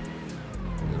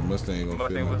 Yeah, the Mustang ain't gonna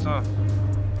fit. Mustang, what's on?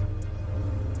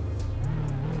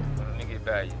 Let me get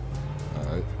value.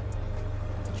 Alright.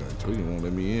 I'm trying to tell you, it won't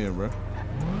let me in, bro.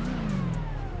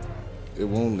 It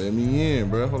won't let me in,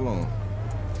 bro. Hold on.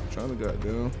 I'm trying to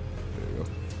goddamn. There you go.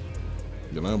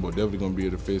 The Lambo definitely gonna be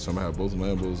able to fit, so I'm gonna have both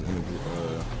Lambos in the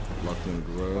locked in the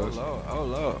garage. Oh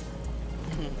Lord.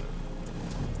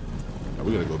 Now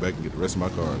we gotta go back and get the rest of my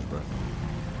cars, bro.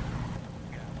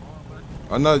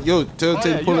 I'm not, yo, tell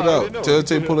Tay to pull it out. Tell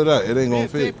Tay to pull it out. It ain't gonna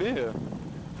fit.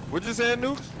 What you saying,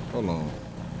 Nukes? Hold on.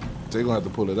 Tay gonna have to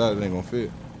pull it out. It ain't gonna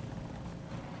fit.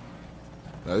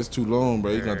 Now it's too long,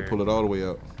 bro. You gonna have to pull it all the way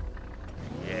out.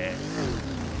 Yeah.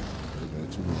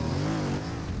 It's too long.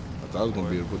 I thought I was gonna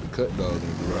be able to put the cut dog in the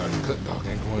garage. The cut dog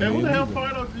ain't going Hey, in what the hell either.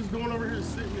 Fido just going over here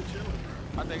sitting and chilling?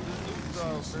 I think this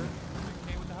Nukes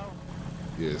came with the house.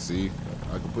 Yeah, see?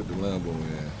 I can put the Lambo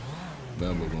in.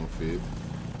 Lambo gonna fit.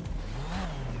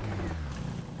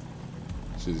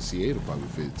 Shit, the C8 will probably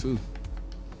fit too.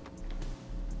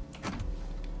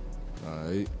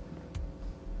 Alright.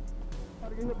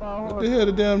 What the hell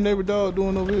the damn neighbor dog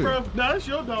doing over here? Bro, nah, that's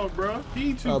your dog, bro. He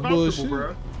ain't too Ah, comfortable, bullshit.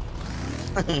 bro.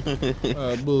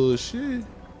 Bullshit.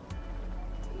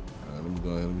 Alright, let me go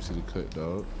ahead. Let me see the cut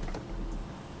dog.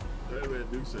 Wait a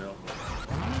minute, do sell.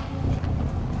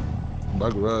 My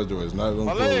garage door is not gonna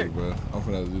My close, leg. bro. I'm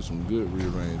finna have to do some good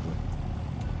rearranging.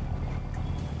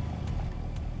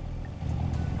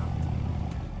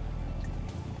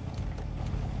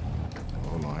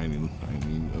 Hold on, I ain't even,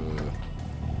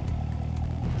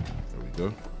 there we go.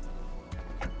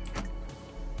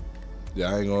 Yeah,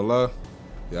 I ain't gonna lie.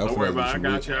 Yeah, I'm Don't worry finna about it. I have to do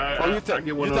got some you. Oh, I you talking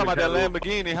get one on about the that catalog.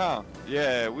 Lamborghini, huh?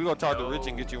 Yeah, we gonna talk to Rich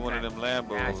and get you one of them I'm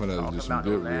Lambos. finna have to do some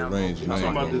Talking good about the Lambo. rearranging. I Talking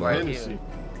ain't about gonna the lie. Hennessy.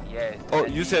 Yes. Oh,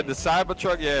 you said the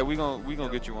Cybertruck? Yeah, we gonna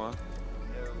get you one.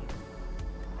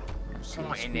 Come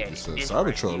on in there. It's a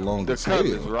Cybertruck long The as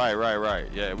colors, hell. right.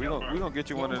 Yeah, we gonna get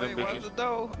you one of them Wait, where's the bitches.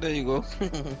 door? There you go.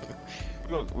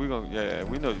 We gonna yeah,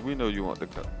 we know you want the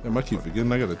color. Damn, I keep forgetting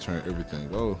I gotta turn everything.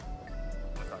 Oh.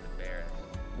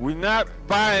 We not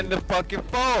buying the fucking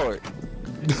Ford.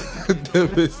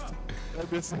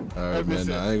 Alright, man.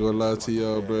 Nah, I ain't gonna lie to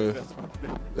y'all, bro.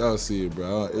 Y'all see it,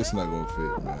 bro. It's not gonna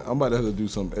fit, man. I'm about to have to do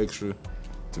something extra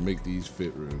to make these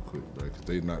fit real quick, bro. Cause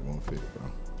they not gonna fit, bro.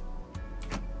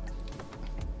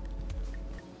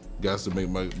 Got to make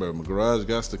my garage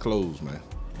got to close, man.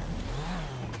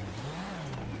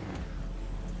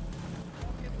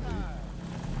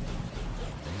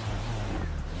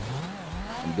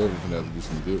 I'm definitely gonna have to do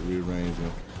some good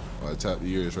rearranging. I tapped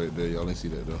the ears right there. Y'all ain't see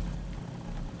that though.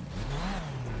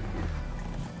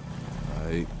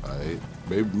 Alright.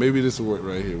 Maybe this will work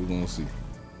right here. We're gonna see.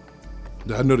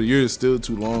 I know the year is still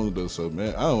too long though, so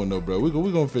man, I don't know, bro. We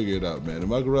gonna figure it out, man. If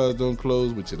my garage don't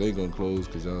close, which it ain't gonna close,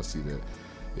 cause y'all see that.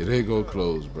 It ain't gonna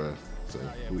close, bro. So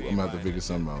I'm gonna have to figure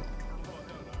something out.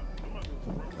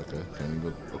 Okay, can't even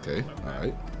go. Okay,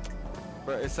 alright.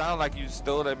 Bro, it sounds like you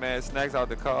stole that man's snacks out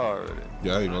the car already.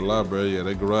 Yeah, I ain't gonna lie, bro. Yeah,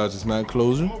 that garage is not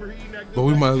closing. But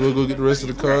we might as well go get the rest of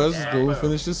the cars. Let's go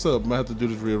finish this up. Might have to do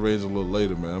this rearrange a little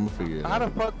later, man. I'm gonna figure it How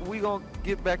out. the fuck we gonna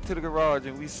get back to the garage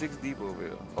and we 6 deep over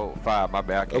here? Oh, 5, my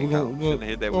bad. I Oh, can't count. Shouldn't have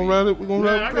hit that we're weed. gonna ride it. We're gonna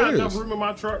Man, ride I it got enough fast. room in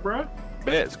my truck, bro.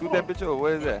 Bet, scoot that bitch over.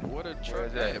 Where is that? What a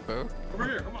truck that, bro? Over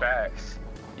here, come on. Facts.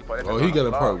 You put it Oh, he on got the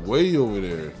a part vlogs. way over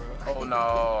there. Oh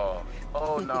no.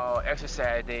 Oh no. Extra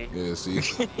Saturday. Yeah, see.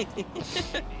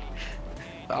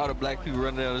 All the black people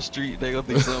running down the street, they gonna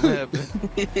think something happened.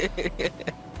 Hey,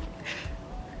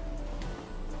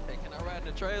 can I ride in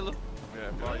the trailer?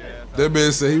 Yeah, fall your ass out. That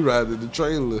man said he riding the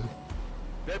trailer.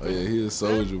 That Oh yeah, he a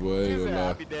soldier, boy. I ain't He gonna said, lie.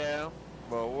 I'll be down.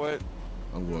 But what?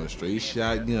 I'm going straight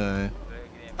shotgun.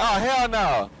 Oh, hell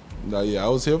no. No, yeah, I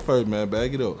was here first, man.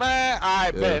 Bag it up. Man, all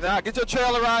right, bet. Now get your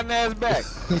trailer riding ass back.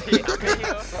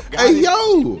 Hey,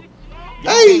 yo!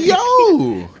 Hey,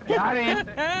 yo! Got it.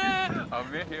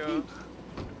 I'm in here.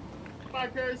 I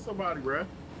carry somebody, bruh.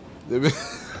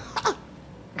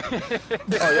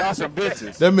 Oh, y'all some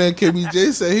bitches. That man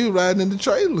KBJ said he was riding in the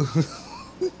trailer.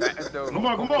 Come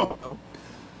on, come on.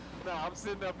 Nah, I'm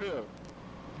sitting up here.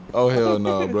 Oh, hell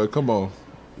no, bro. Come on.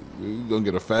 You gonna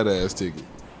get a fat ass ticket.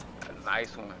 A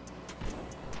nice one.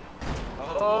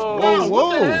 Oh, Whoa,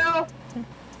 what the whoa. hell?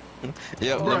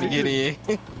 Yep, Bro, let me he get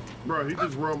in. Bro, he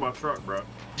just rolled my truck, bro.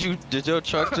 Did your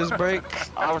truck just break?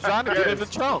 I was trying to get in the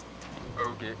trunk.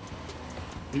 Okay.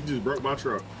 He just broke my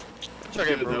truck. Check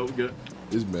Yeah, it, bro. that was good.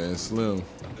 This man slim.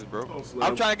 This, bro. Oh, Slim.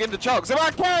 I'm trying to get in the trunk.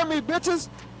 Somebody carry me, bitches.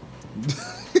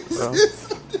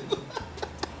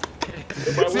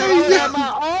 See, I have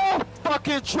my own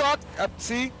fucking truck.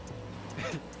 See?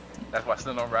 That's why I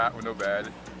still don't ride with nobody.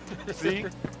 See?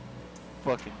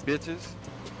 Fucking bitches.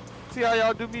 See how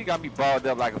y'all do me? Got me balled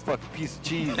up like a fucking piece of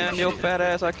cheese. Damn and your shit. fat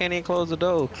ass, I can't even close the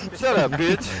door. Shut up,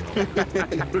 bitch.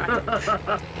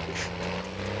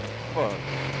 Fuck.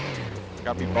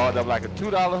 Got me balled up like a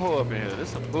 $2 whore up in here. This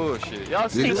some bullshit. Y'all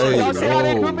see, Hey, y'all see how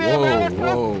they whoa, put me in there?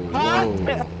 whoa,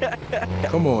 whoa.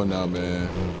 Come on now, man.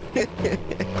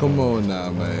 Come on now,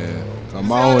 man.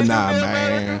 Come on now,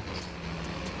 man.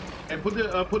 Hey, put it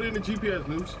in the GPS,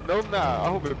 Nukes. No, nah. I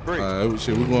hope it breaks. All right,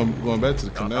 shit, we're going back to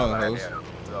the Canal house.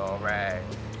 Alright.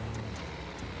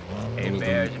 Hey, It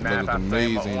man, you mind if I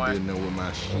flame up amazing. one? Didn't know what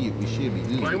my shit. We should be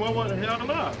Wait, good. what the hell am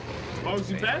I? As long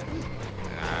as you back?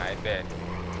 I bet.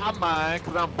 I mind,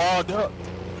 because I'm balled up.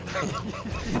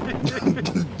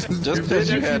 Just because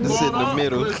you had to sit in the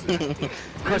middle.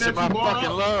 Crushing my fucking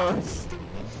lungs.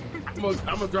 I'm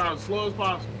gonna drive as slow as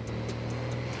possible.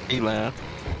 Elon.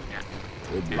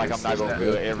 Like I'm not gonna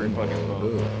feel every fucking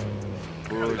bump.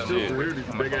 Bullshit. Weird, these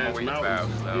big ass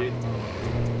mountains. and shit.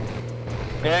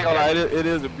 I ain't gonna lie, it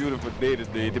is a beautiful day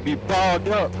today to be balled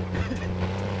up.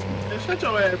 Hey, shut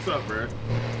your ass up, bro.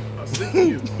 I'm sick of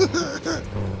you.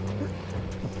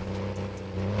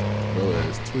 Bro,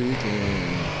 it's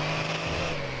tweaking.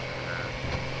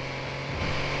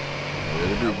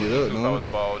 Ready to get up, I no? was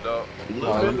balled up.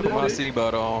 Alright, put my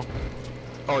seatbelt on.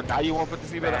 Oh, now you want to put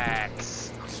the seatbelt on?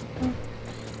 Facts.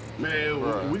 Man,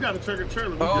 Bruh. we gotta check a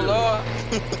trailer. We Oh good. Lord.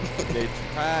 They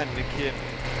trying to kid me.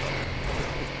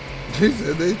 He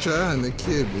said they trying to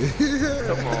kill me.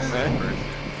 Come on, man.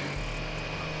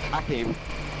 I can't even.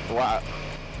 Wow.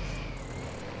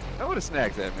 Now where the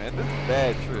snacks at, man? This is a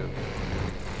bad trip.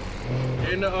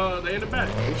 They in the back.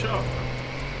 What's up?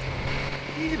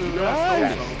 He You know I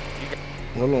lied. stole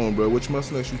Hold on, bro. Which my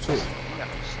snacks you took? some.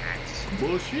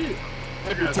 Bullshit.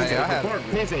 I gotta Hey, take I a had-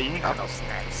 apartment. He said you ain't got no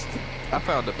snacks. I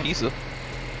found a pizza.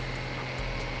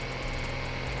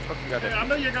 Fuck you got Hey, that? I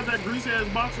know you got that greasy ass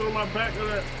box on my back of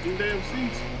that them damn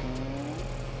seats.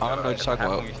 I don't know what you're talking How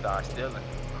about. when you start stealing?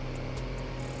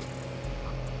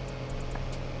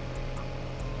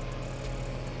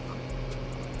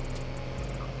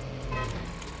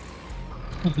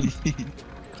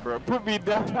 Bro, put me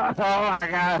down. Oh my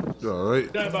god. You all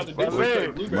right? That about to My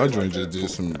leg. My drink just did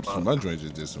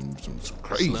some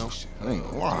crazy Slow. shit. I ain't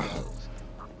gonna lie.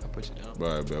 I put you down.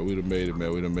 All right, bro. We done made it,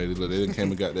 man. We done made it. Look, they done came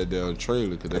and got that damn trailer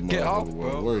because that Get off, motherfucker bro.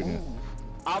 wasn't working.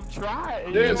 I'm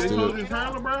trying. Damn, they still- told you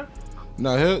trailer, bro.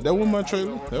 Nah, hell, that wasn't my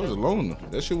trailer. That was a loaner.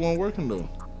 That shit wasn't working though.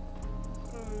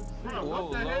 Bro,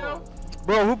 what the hell?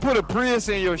 Bro, who put a Prius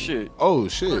in your shit? Oh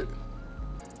shit.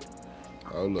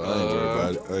 Oh look, I ain't worried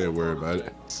about it. I ain't worried about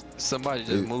it. Somebody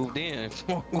just moved in.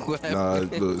 What Nah,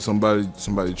 happened? look,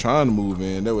 somebody trying to move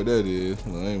in. That what that is. I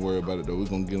ain't worried about it though. We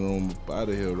gonna get on out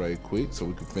of here right quick so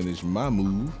we can finish my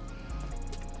move.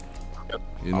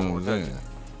 You know what I'm saying?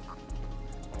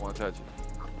 I want to touch it.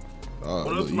 What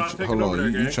Look, else am I taking hold over on, there,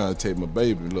 you gang? trying to take my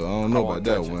baby? Look, I don't know I about won't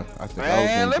that touch it. one. I think Man,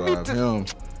 I was let me gonna drive him.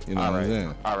 You know what I'm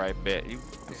saying? All right, bet. You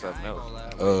put something else.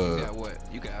 You got what?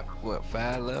 You got what?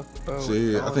 5 left, bro?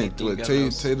 Shit, I don't think you what got Tay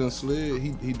those. done slid.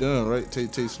 He done right. Tay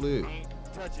slid. Ain't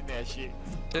touching that shit.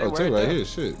 Tay Oh, Tay right there. here.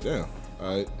 Shit, damn.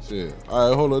 All right, shit. All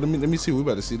right, hold on. Let me see. We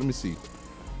about to see. Let me see.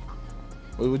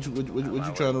 What you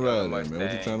trying to ride, man?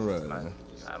 What you trying to ride, man?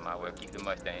 I might well keep the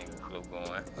Mustang flow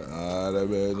going. That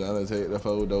man trying to take the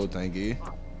photo. Thank you.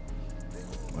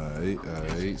 All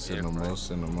right. Send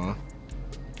them on.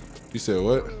 You said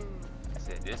what? I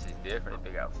said this is different.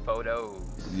 They got photos.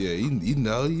 Yeah, you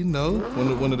know.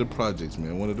 One of the projects,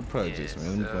 man. One of the projects, Yes,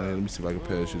 man. Let sir. me see if I can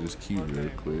pass you this key real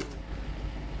quick.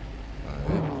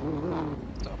 All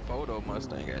right. The photo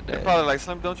Mustang got that. Probably like,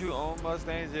 Slim, don't you own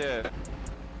Mustangs? Yeah.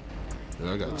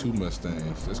 Yeah, I got 2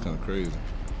 Mustangs. That's kind of crazy.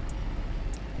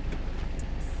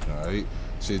 All right.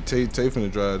 Shit, Tay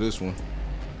finna drive this one.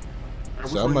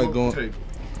 So I might go.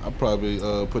 I'll probably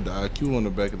put the IQ on the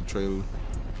back of the trailer.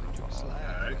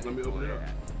 Alright, let me open it up.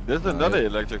 There's another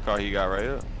electric car he got right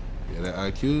here. Yeah, that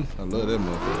IQ. I love that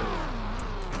motherfucker.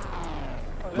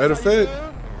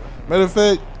 Matter of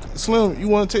fact, Slim, you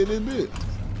want to take that bit?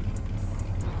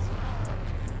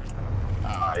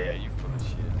 Ah, yeah, you full of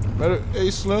shit.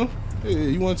 Hey, Slim. Hey,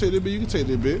 you want to take that bit? You can take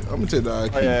that bit. I'm gonna take the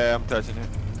IQ. Oh, yeah, I'm touching it.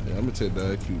 Yeah, I'm gonna take the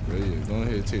IQ, bro. Yeah, go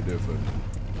ahead and take that for me.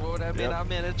 What that mean?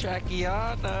 I'm in a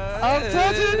Trackiana. I'm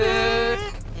touching it.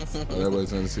 Oh, everybody's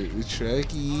trying to say it's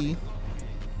Tracky.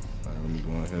 Alright, let me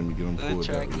go ahead and get them pulled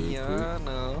out real quick.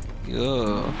 Trackiana.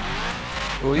 Yeah.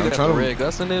 Oh, you I'm got trying the to- red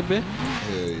Gus in there, bitch?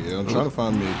 Yeah, I'm trying to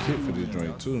find me a kit for this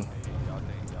joint too.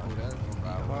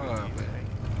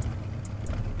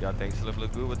 Y'all think Slim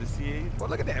look good with the CA? Boy,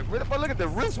 look at that. Boy, look at the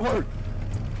wrist work.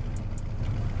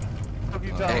 What you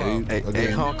talking about?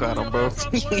 Hey, honk on him, bro.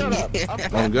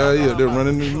 Oh God, yeah, they're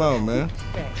running his mouth, man.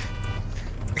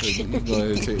 Hey, you go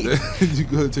ahead and take that. You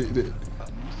go ahead and take that.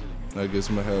 I guess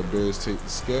I'm gonna have Bears take the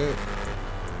scat,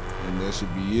 and that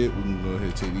should be it. We can go ahead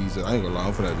and take these. I ain't gonna lie,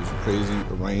 I'm finna have this crazy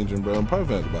arranging, bro. I'm probably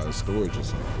gonna have to buy a storage or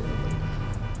something,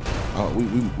 bro. Like,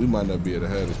 we might not be able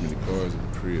to have this many cars in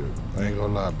the crib. I ain't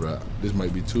gonna lie, bro. This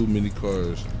might be too many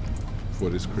cars for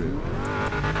this crib.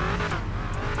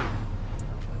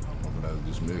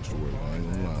 Do some extra work, I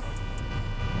ain't gonna lie.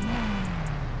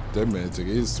 That man took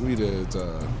his sweet ass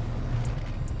time.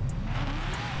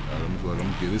 Alright, let me go ahead,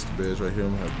 I'm gonna get this to Bears right here.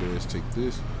 I'm gonna have Bears take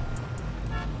this.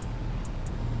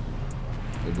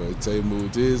 Everybody Tay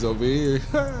moved his over here.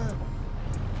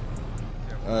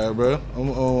 Alright, bro. I'm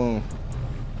gonna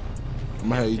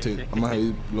have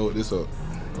you load this up.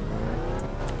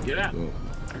 Get out. So,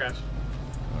 I got you.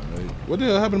 alright. What the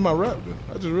hell happened to my Raptor?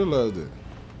 I just realized that.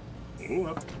 Ooh,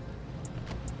 up.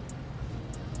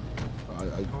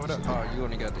 Oh, you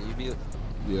only got the EV?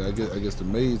 Yeah, I guess the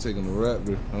maid taking the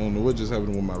Raptor. I don't know what just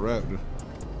happened with my Raptor.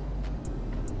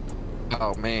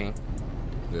 Oh, man.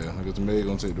 Yeah, I guess the maid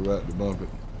gonna take the Raptor, bump it.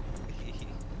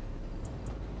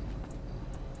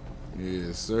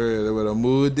 Yes, sir. That's what I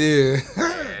moved there.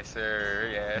 Yes, sir.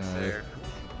 Yes, sir.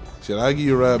 Shit, I'll give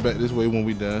you a ride back this way when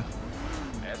we done.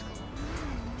 That's cool.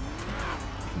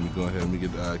 Let me go ahead and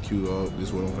get the IQ off. This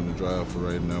is what I'm gonna drive for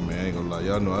right now, man. I ain't gonna lie.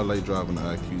 Y'all know I like driving the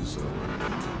IQ, so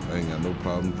I ain't got no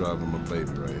problem driving my baby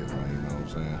right here, man. You know what I'm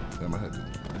saying? Damn, I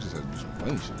just had to do some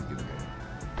funny shit to get it on.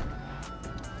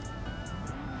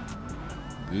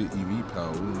 Good EV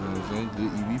power, you know what I'm saying?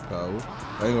 Good EV power.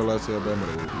 I ain't gonna lie to you about man.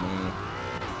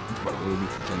 It's about to really be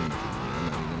for change, man. I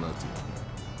ain't gonna lie to you, man.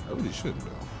 I really shouldn't,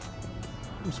 though.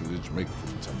 Let me see what this Jamaica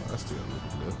food talking about. I still live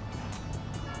it, though.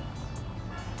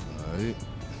 Alright.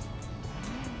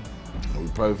 We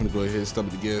probably finna go ahead and stop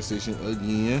at the gas station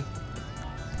again.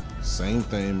 Same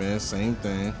thing, man. Same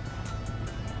thing.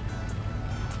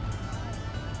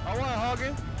 I want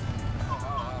hugging.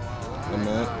 Yeah,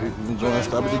 man. We're going to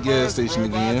stop at the gas station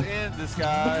again. In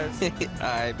disguise.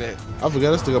 I bet. I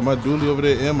forgot I still got my dually over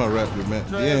there and my Raptor, man.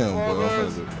 Damn, but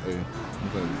Transformers. I'm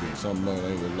finna do something else. I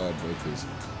ain't gonna lie, bro, because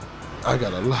I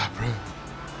got a lot, bro.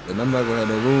 And I'm not gonna have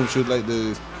no room shit like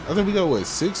this. I think we got what,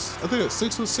 6? I think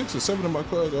six or 7 of my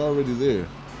cars are already there.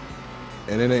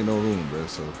 And it ain't no room, bro,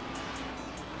 so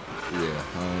yeah,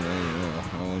 I don't know.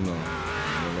 I'm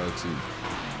gonna lie to you.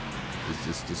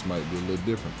 This might be a little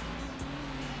different.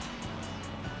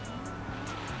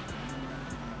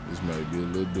 This might be a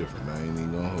little different. I ain't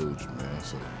even gonna hold you, man.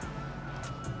 So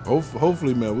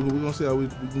hopefully, man, we're gonna see how we're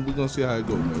gonna see how it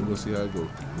goes, man. We're gonna see how it goes.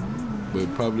 But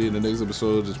probably in the next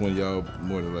episode, just when y'all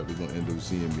more than likely gonna end up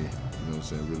seeing me, you know what I'm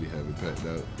saying, really have it packed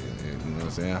out, and you know what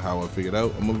I'm saying, how I figured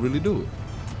out, I'm gonna really do it.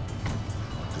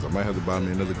 Cause I might have to buy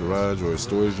me another garage or a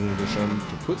storage unit or something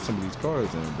to put some of these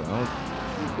cars in,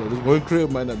 but this one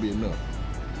crib might not be enough.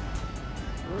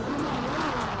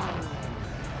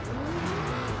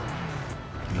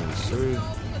 Yes, sir.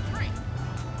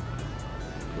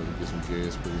 Better get some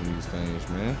gas put in these things,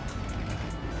 man.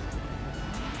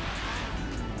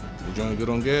 You trying to get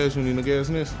on gas? You need no gas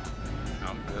in this?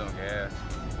 I'm good on gas.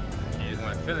 You just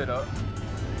want to fill it up.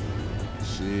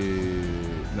 Shit.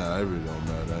 Nah, that really don't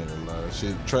matter. I ain't gonna lie.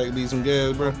 Shit, track needs some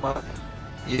gas, bro.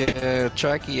 Yeah,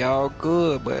 Tracky all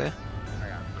good, but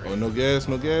Oh, no gas?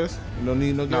 No gas? You don't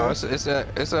need no no, gas? it's a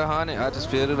 100. I just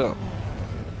filled it up.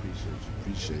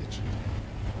 Appreciate you.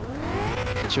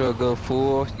 Get you a good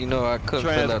full. You know I could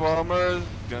fill up. Transformers.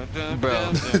 Dun, dun, Bro.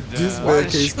 dun, dun, dun. This Why man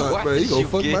did can't you- stop, why bro. He did gonna you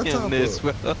fuck my give him top this, up.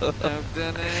 bro? Dun, dun, dun,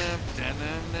 dun, dun,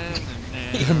 dun,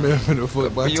 That dun. man finna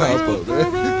fuck my You top ain't- up,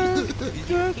 man.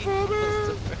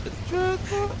 Transformers.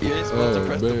 Transformers. You ain't supposed to Oh,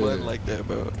 press the man. button like that,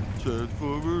 bro.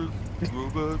 Transformers,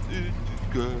 robots in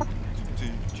disguise.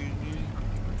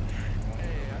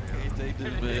 Can't take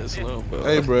this man slow, bro.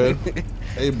 Hey, bro.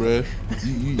 Hey, bro.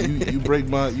 You break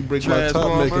my top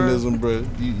Transformer. mechanism, bro.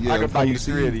 I can buy you to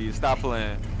see 3 of these. Stop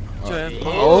playing.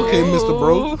 Oh, okay, Mr.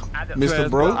 Bro. Mr.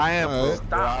 Bro. I am All right.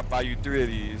 bro. I'll buy you 3 of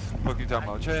these. Fuck you talking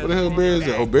about? What the hell Bears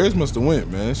at? Oh, Bears must have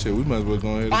went, man. Shit, we might as well go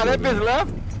ahead and Oh, go that bitch then.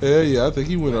 left? Hell yeah, I think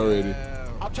he went already.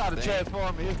 I'm trying to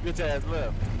transform and his bitch ass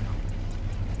left.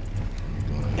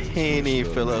 He ain't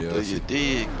even fill up till you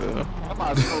dig, bro. I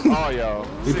might smoke all y'all.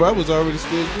 He probably was already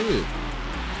still good.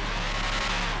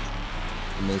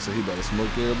 The man said he about to smoke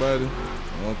everybody.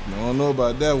 I don't know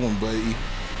about that one, buddy.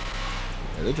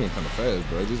 Yeah, that drink kind of fast,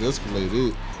 bro. Just escalated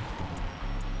it.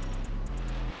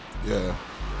 Yeah.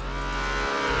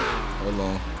 Hold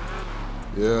on.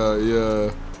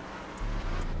 Yeah.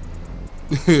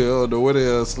 I don't know where the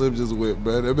hell Slim just went,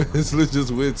 man. That man Slim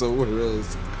just went somewhere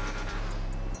else.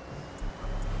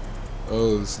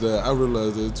 Oh, snap. I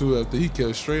realized that too after he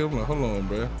kept straight. I'm like, hold on,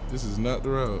 bro. This is not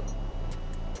the route.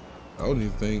 I don't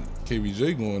even think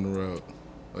KBJ going the route.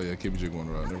 Oh, yeah, KBJ going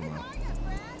the route. Never mind.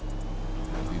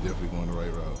 He definitely going the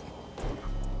right route.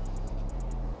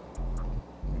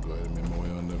 Let me go ahead and make my way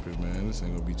on up here, man. This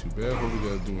ain't gonna be too bad. Hope you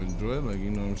guys do enjoy it, like,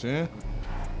 you know what I'm saying?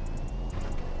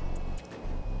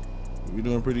 We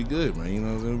doing pretty good, man. You know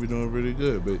what I'm saying? We doing pretty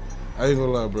good. But I ain't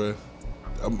gonna lie, bro.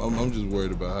 I'm just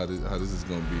worried about how this is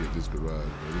gonna be at this garage,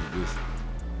 bro. This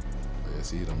yeah,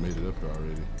 see, he done made it up here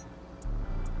already.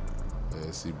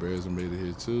 Yeah, see, Bears done made it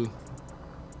here too.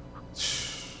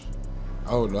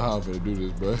 I don't know how I'm finna do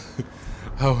this, bro.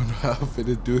 I don't know how I'm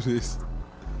finna do this.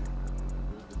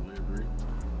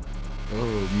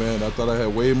 Oh man, I thought I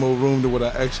had way more room than what I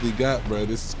actually got, bro.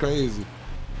 This is crazy.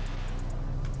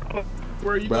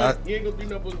 Bro, you ain't gonna do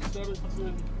nothing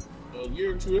but a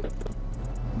year or two.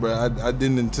 Bro, I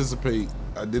didn't anticipate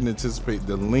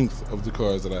the length of the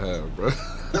cars that I have, bro.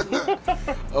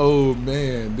 Oh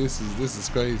man, this is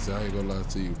crazy. I ain't gonna lie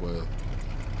to you, but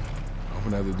I'm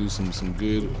gonna have to do some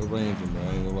good arranging, bro. I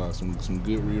ain't gonna lie, some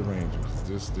good rearrangements.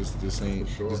 This ain't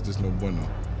this no bueno.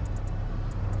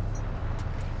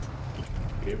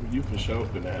 Yeah, you for sure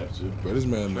gonna have to. Bro, this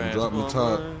man done dropped the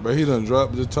top. Bro, he done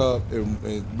dropped the top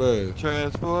and bro.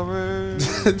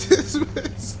 Transformers. This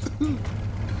man stupid.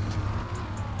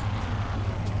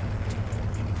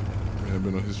 I've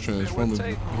been on his Transformers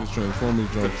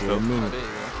jump for a minute.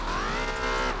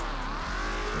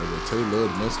 Yeah, Tay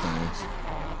loved Mustangs.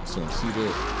 So see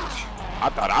that. I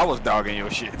thought I was dogging your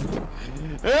shit.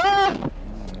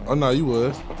 Oh no, you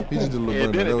was. He just did a little Yeah,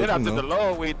 burn. then I took the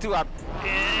long way too.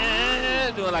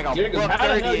 Doing like a Yeah, how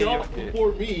the hell y'all 30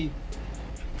 before me?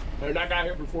 And I got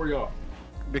here before y'all.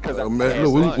 because Oh man,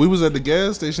 look, we was at the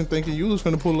gas station thinking you was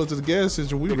finna pull up to the gas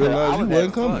station. We realized you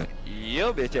wasn't coming.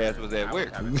 Your bitch ass was at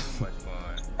work. Having too much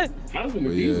fun. I was in the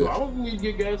diesel. I wasn't need to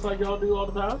get gas like y'all do all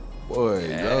the time. Boy,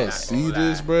 Yeah, y'all not see gonna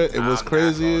this, lie. bro? And what's I'm not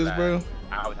crazy gonna is, lie. bro,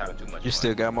 I was having too much You fun.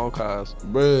 still got more cars.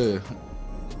 bruh,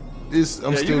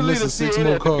 I'm still missing 6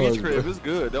 more cars, Crib. bro. It's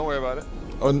good. Don't worry about it.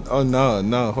 Oh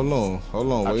nah, hold on,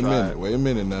 I wait tried. a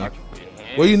minute now.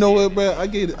 Well, you know what, bro? I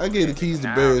gave the keys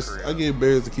to Bears. I gave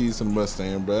Bears the keys to the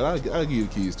Mustang, bro. I give you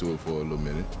the keys to it for a little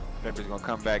minute. That bitch gonna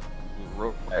come back with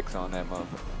rope backs on that motherfucker.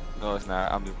 No, it's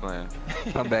not. I'm just playing.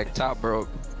 I'm back top broke.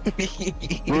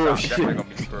 Definitely gonna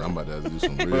be I'm about to have to do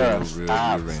some real Bruh,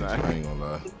 rearranging. stop, I ain't gonna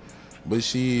lie. But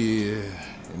shit,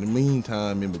 in the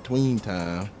meantime, in between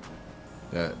time,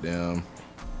 goddamn,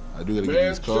 I do gotta get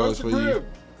these cars for you.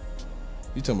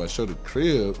 You talking about show the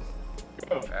crib?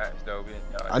 That's dope.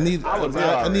 I need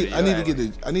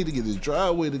to get the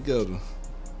driveway together.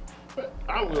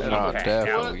 I was Nah,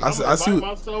 definitely. I see.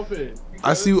 myself in.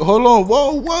 I see. Hold on.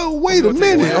 Whoa. Wait a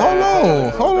minute.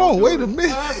 Hold on. Wait a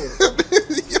minute.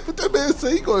 Yo, that man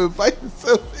say he gonna invite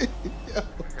himself in. Yo.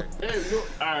 Hey,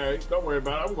 alright, don't worry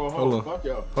about it. I'm going Hold home. on. Fuck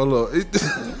y'all. Hold on.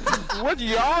 What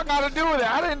y'all gotta do with it?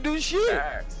 I didn't do shit.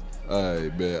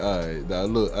 Alright, man. Alright. Now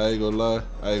look, I ain't gonna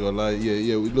lie.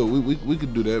 Yeah. We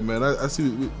could do that, man. I see.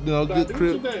 Good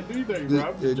crib. Do your thing, Good,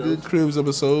 bro. yeah, good cribs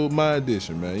episode, my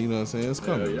edition, man. You know what I'm saying? It's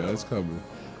coming, Yeah. man. It's coming.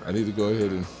 I need to go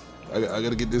ahead and I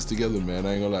gotta get this together, man.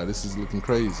 I ain't gonna lie. This is looking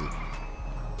crazy.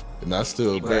 And I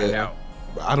still, Planned man. out.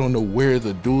 I don't know where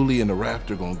the Dually and the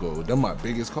Raptor gonna go. They're my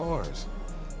biggest cars.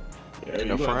 Yeah, In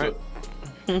the front.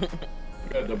 You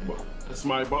got the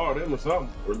somebody borrow them or something,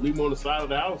 or leave them on the side of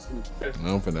the house.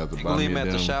 I'm finna have to You buy can me leave a him at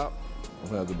the damn. shop. I'm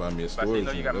gonna have to buy me a But you storage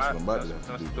know you unit. got That's what I'm about to have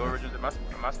some to do. storage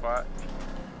in my spot.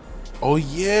 Oh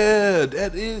yeah,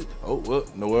 that is. Oh well,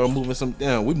 no, we're moving some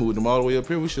down. We moved them all the way up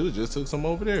here. We should have just took some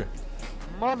over there.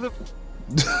 Mother.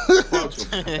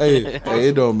 Hey,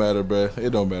 it don't matter, bro.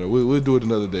 It don't matter. We'll do it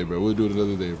another day, bro. We'll do it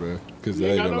another day, bro. Cause I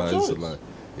ain't gonna lie, it's a lot.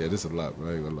 Yeah, this a lot, bro.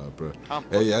 I ain't gonna lie, bro.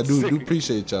 Hey, I do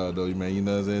appreciate y'all though, man. You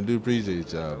know what I'm saying? Do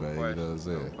appreciate y'all, man. You know what I'm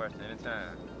saying? No question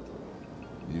anytime.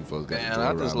 You folks got Man, to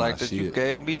I go just around like my that shit. you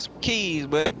gave me some keys,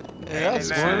 but Hey, I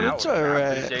just man, wanted to try I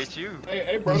right. appreciate you.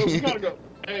 Hey, brother, we gotta go.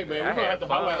 Hey, man, we gonna have to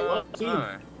holler at Lux too.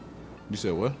 You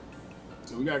said what?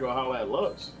 So we gotta go holler at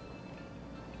Lux.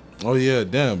 Oh yeah,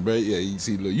 damn, bro. Yeah, you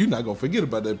see, look, you're not gonna forget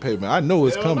about that payment. I know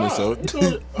it's coming, so. I'm doing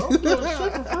shit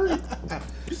for free.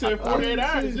 You said 48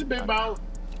 hours. It's been about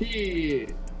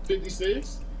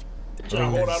 56.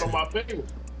 Trying to hold out on my payment.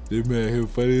 This man here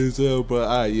funny as hell, but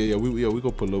alright, we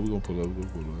gonna pull up. We gonna pull up.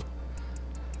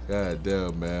 God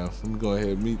damn, man. Let me go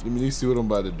ahead. Let me see what I'm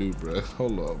about to do, bro.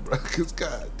 Hold on, bro. Cause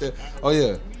god damn. Oh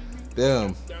yeah,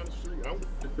 damn. Down the street. I'm going to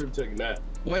the crib taking that.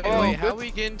 Wait, how we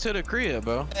getting to the crib,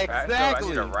 bro?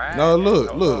 Exactly. No,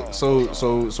 look.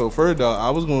 So further, I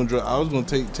was gonna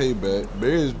take Tay back.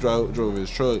 Bears drove his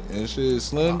truck and shit.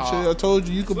 Slim, shit. I told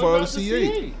you could borrow the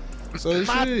C8. So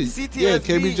My shit. Yeah,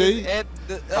 KBJ. At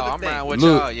the Oh, other I'm riding thing. with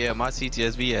Look. y'all. Yeah, my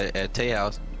CTSV at Tay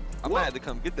House. I might have to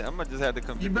come get that. I might just have to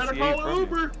come You get better the call C8 an from you.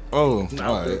 Uber. Oh,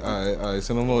 alright.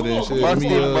 Send them over there and shit. Musty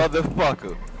Let me,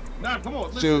 motherfucker. Nah, come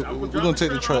on. Shit, Listen, we're gonna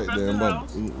take the track there. there,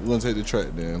 we're gonna take the track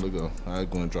there. Look go. I'm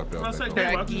gonna drop y'all I back say, off.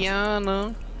 hey,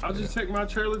 Tagiana. I'll just take my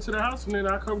trailer to the house and then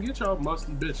I'll come get y'all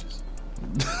musty bitches.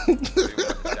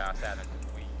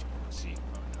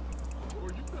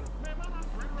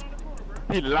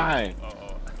 He lying.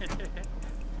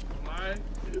 Lying?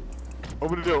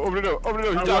 Open the door. He I'm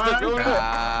got lying? the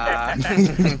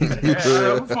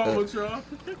I'm following y'all.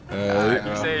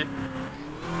 You say,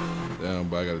 Damn,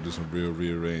 boy, I gotta do some real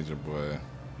rearranging, boy.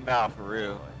 Nah, for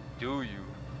real. do you?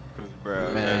 Cause,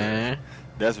 bro, Man.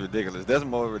 that's ridiculous. That's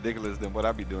more ridiculous than what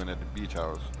I be doing at the beach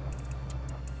house.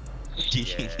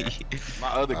 My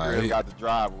other girl Alright. got the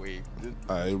driveway.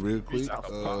 Alright, real quick. Like a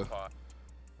pop-pop.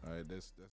 Alright, that's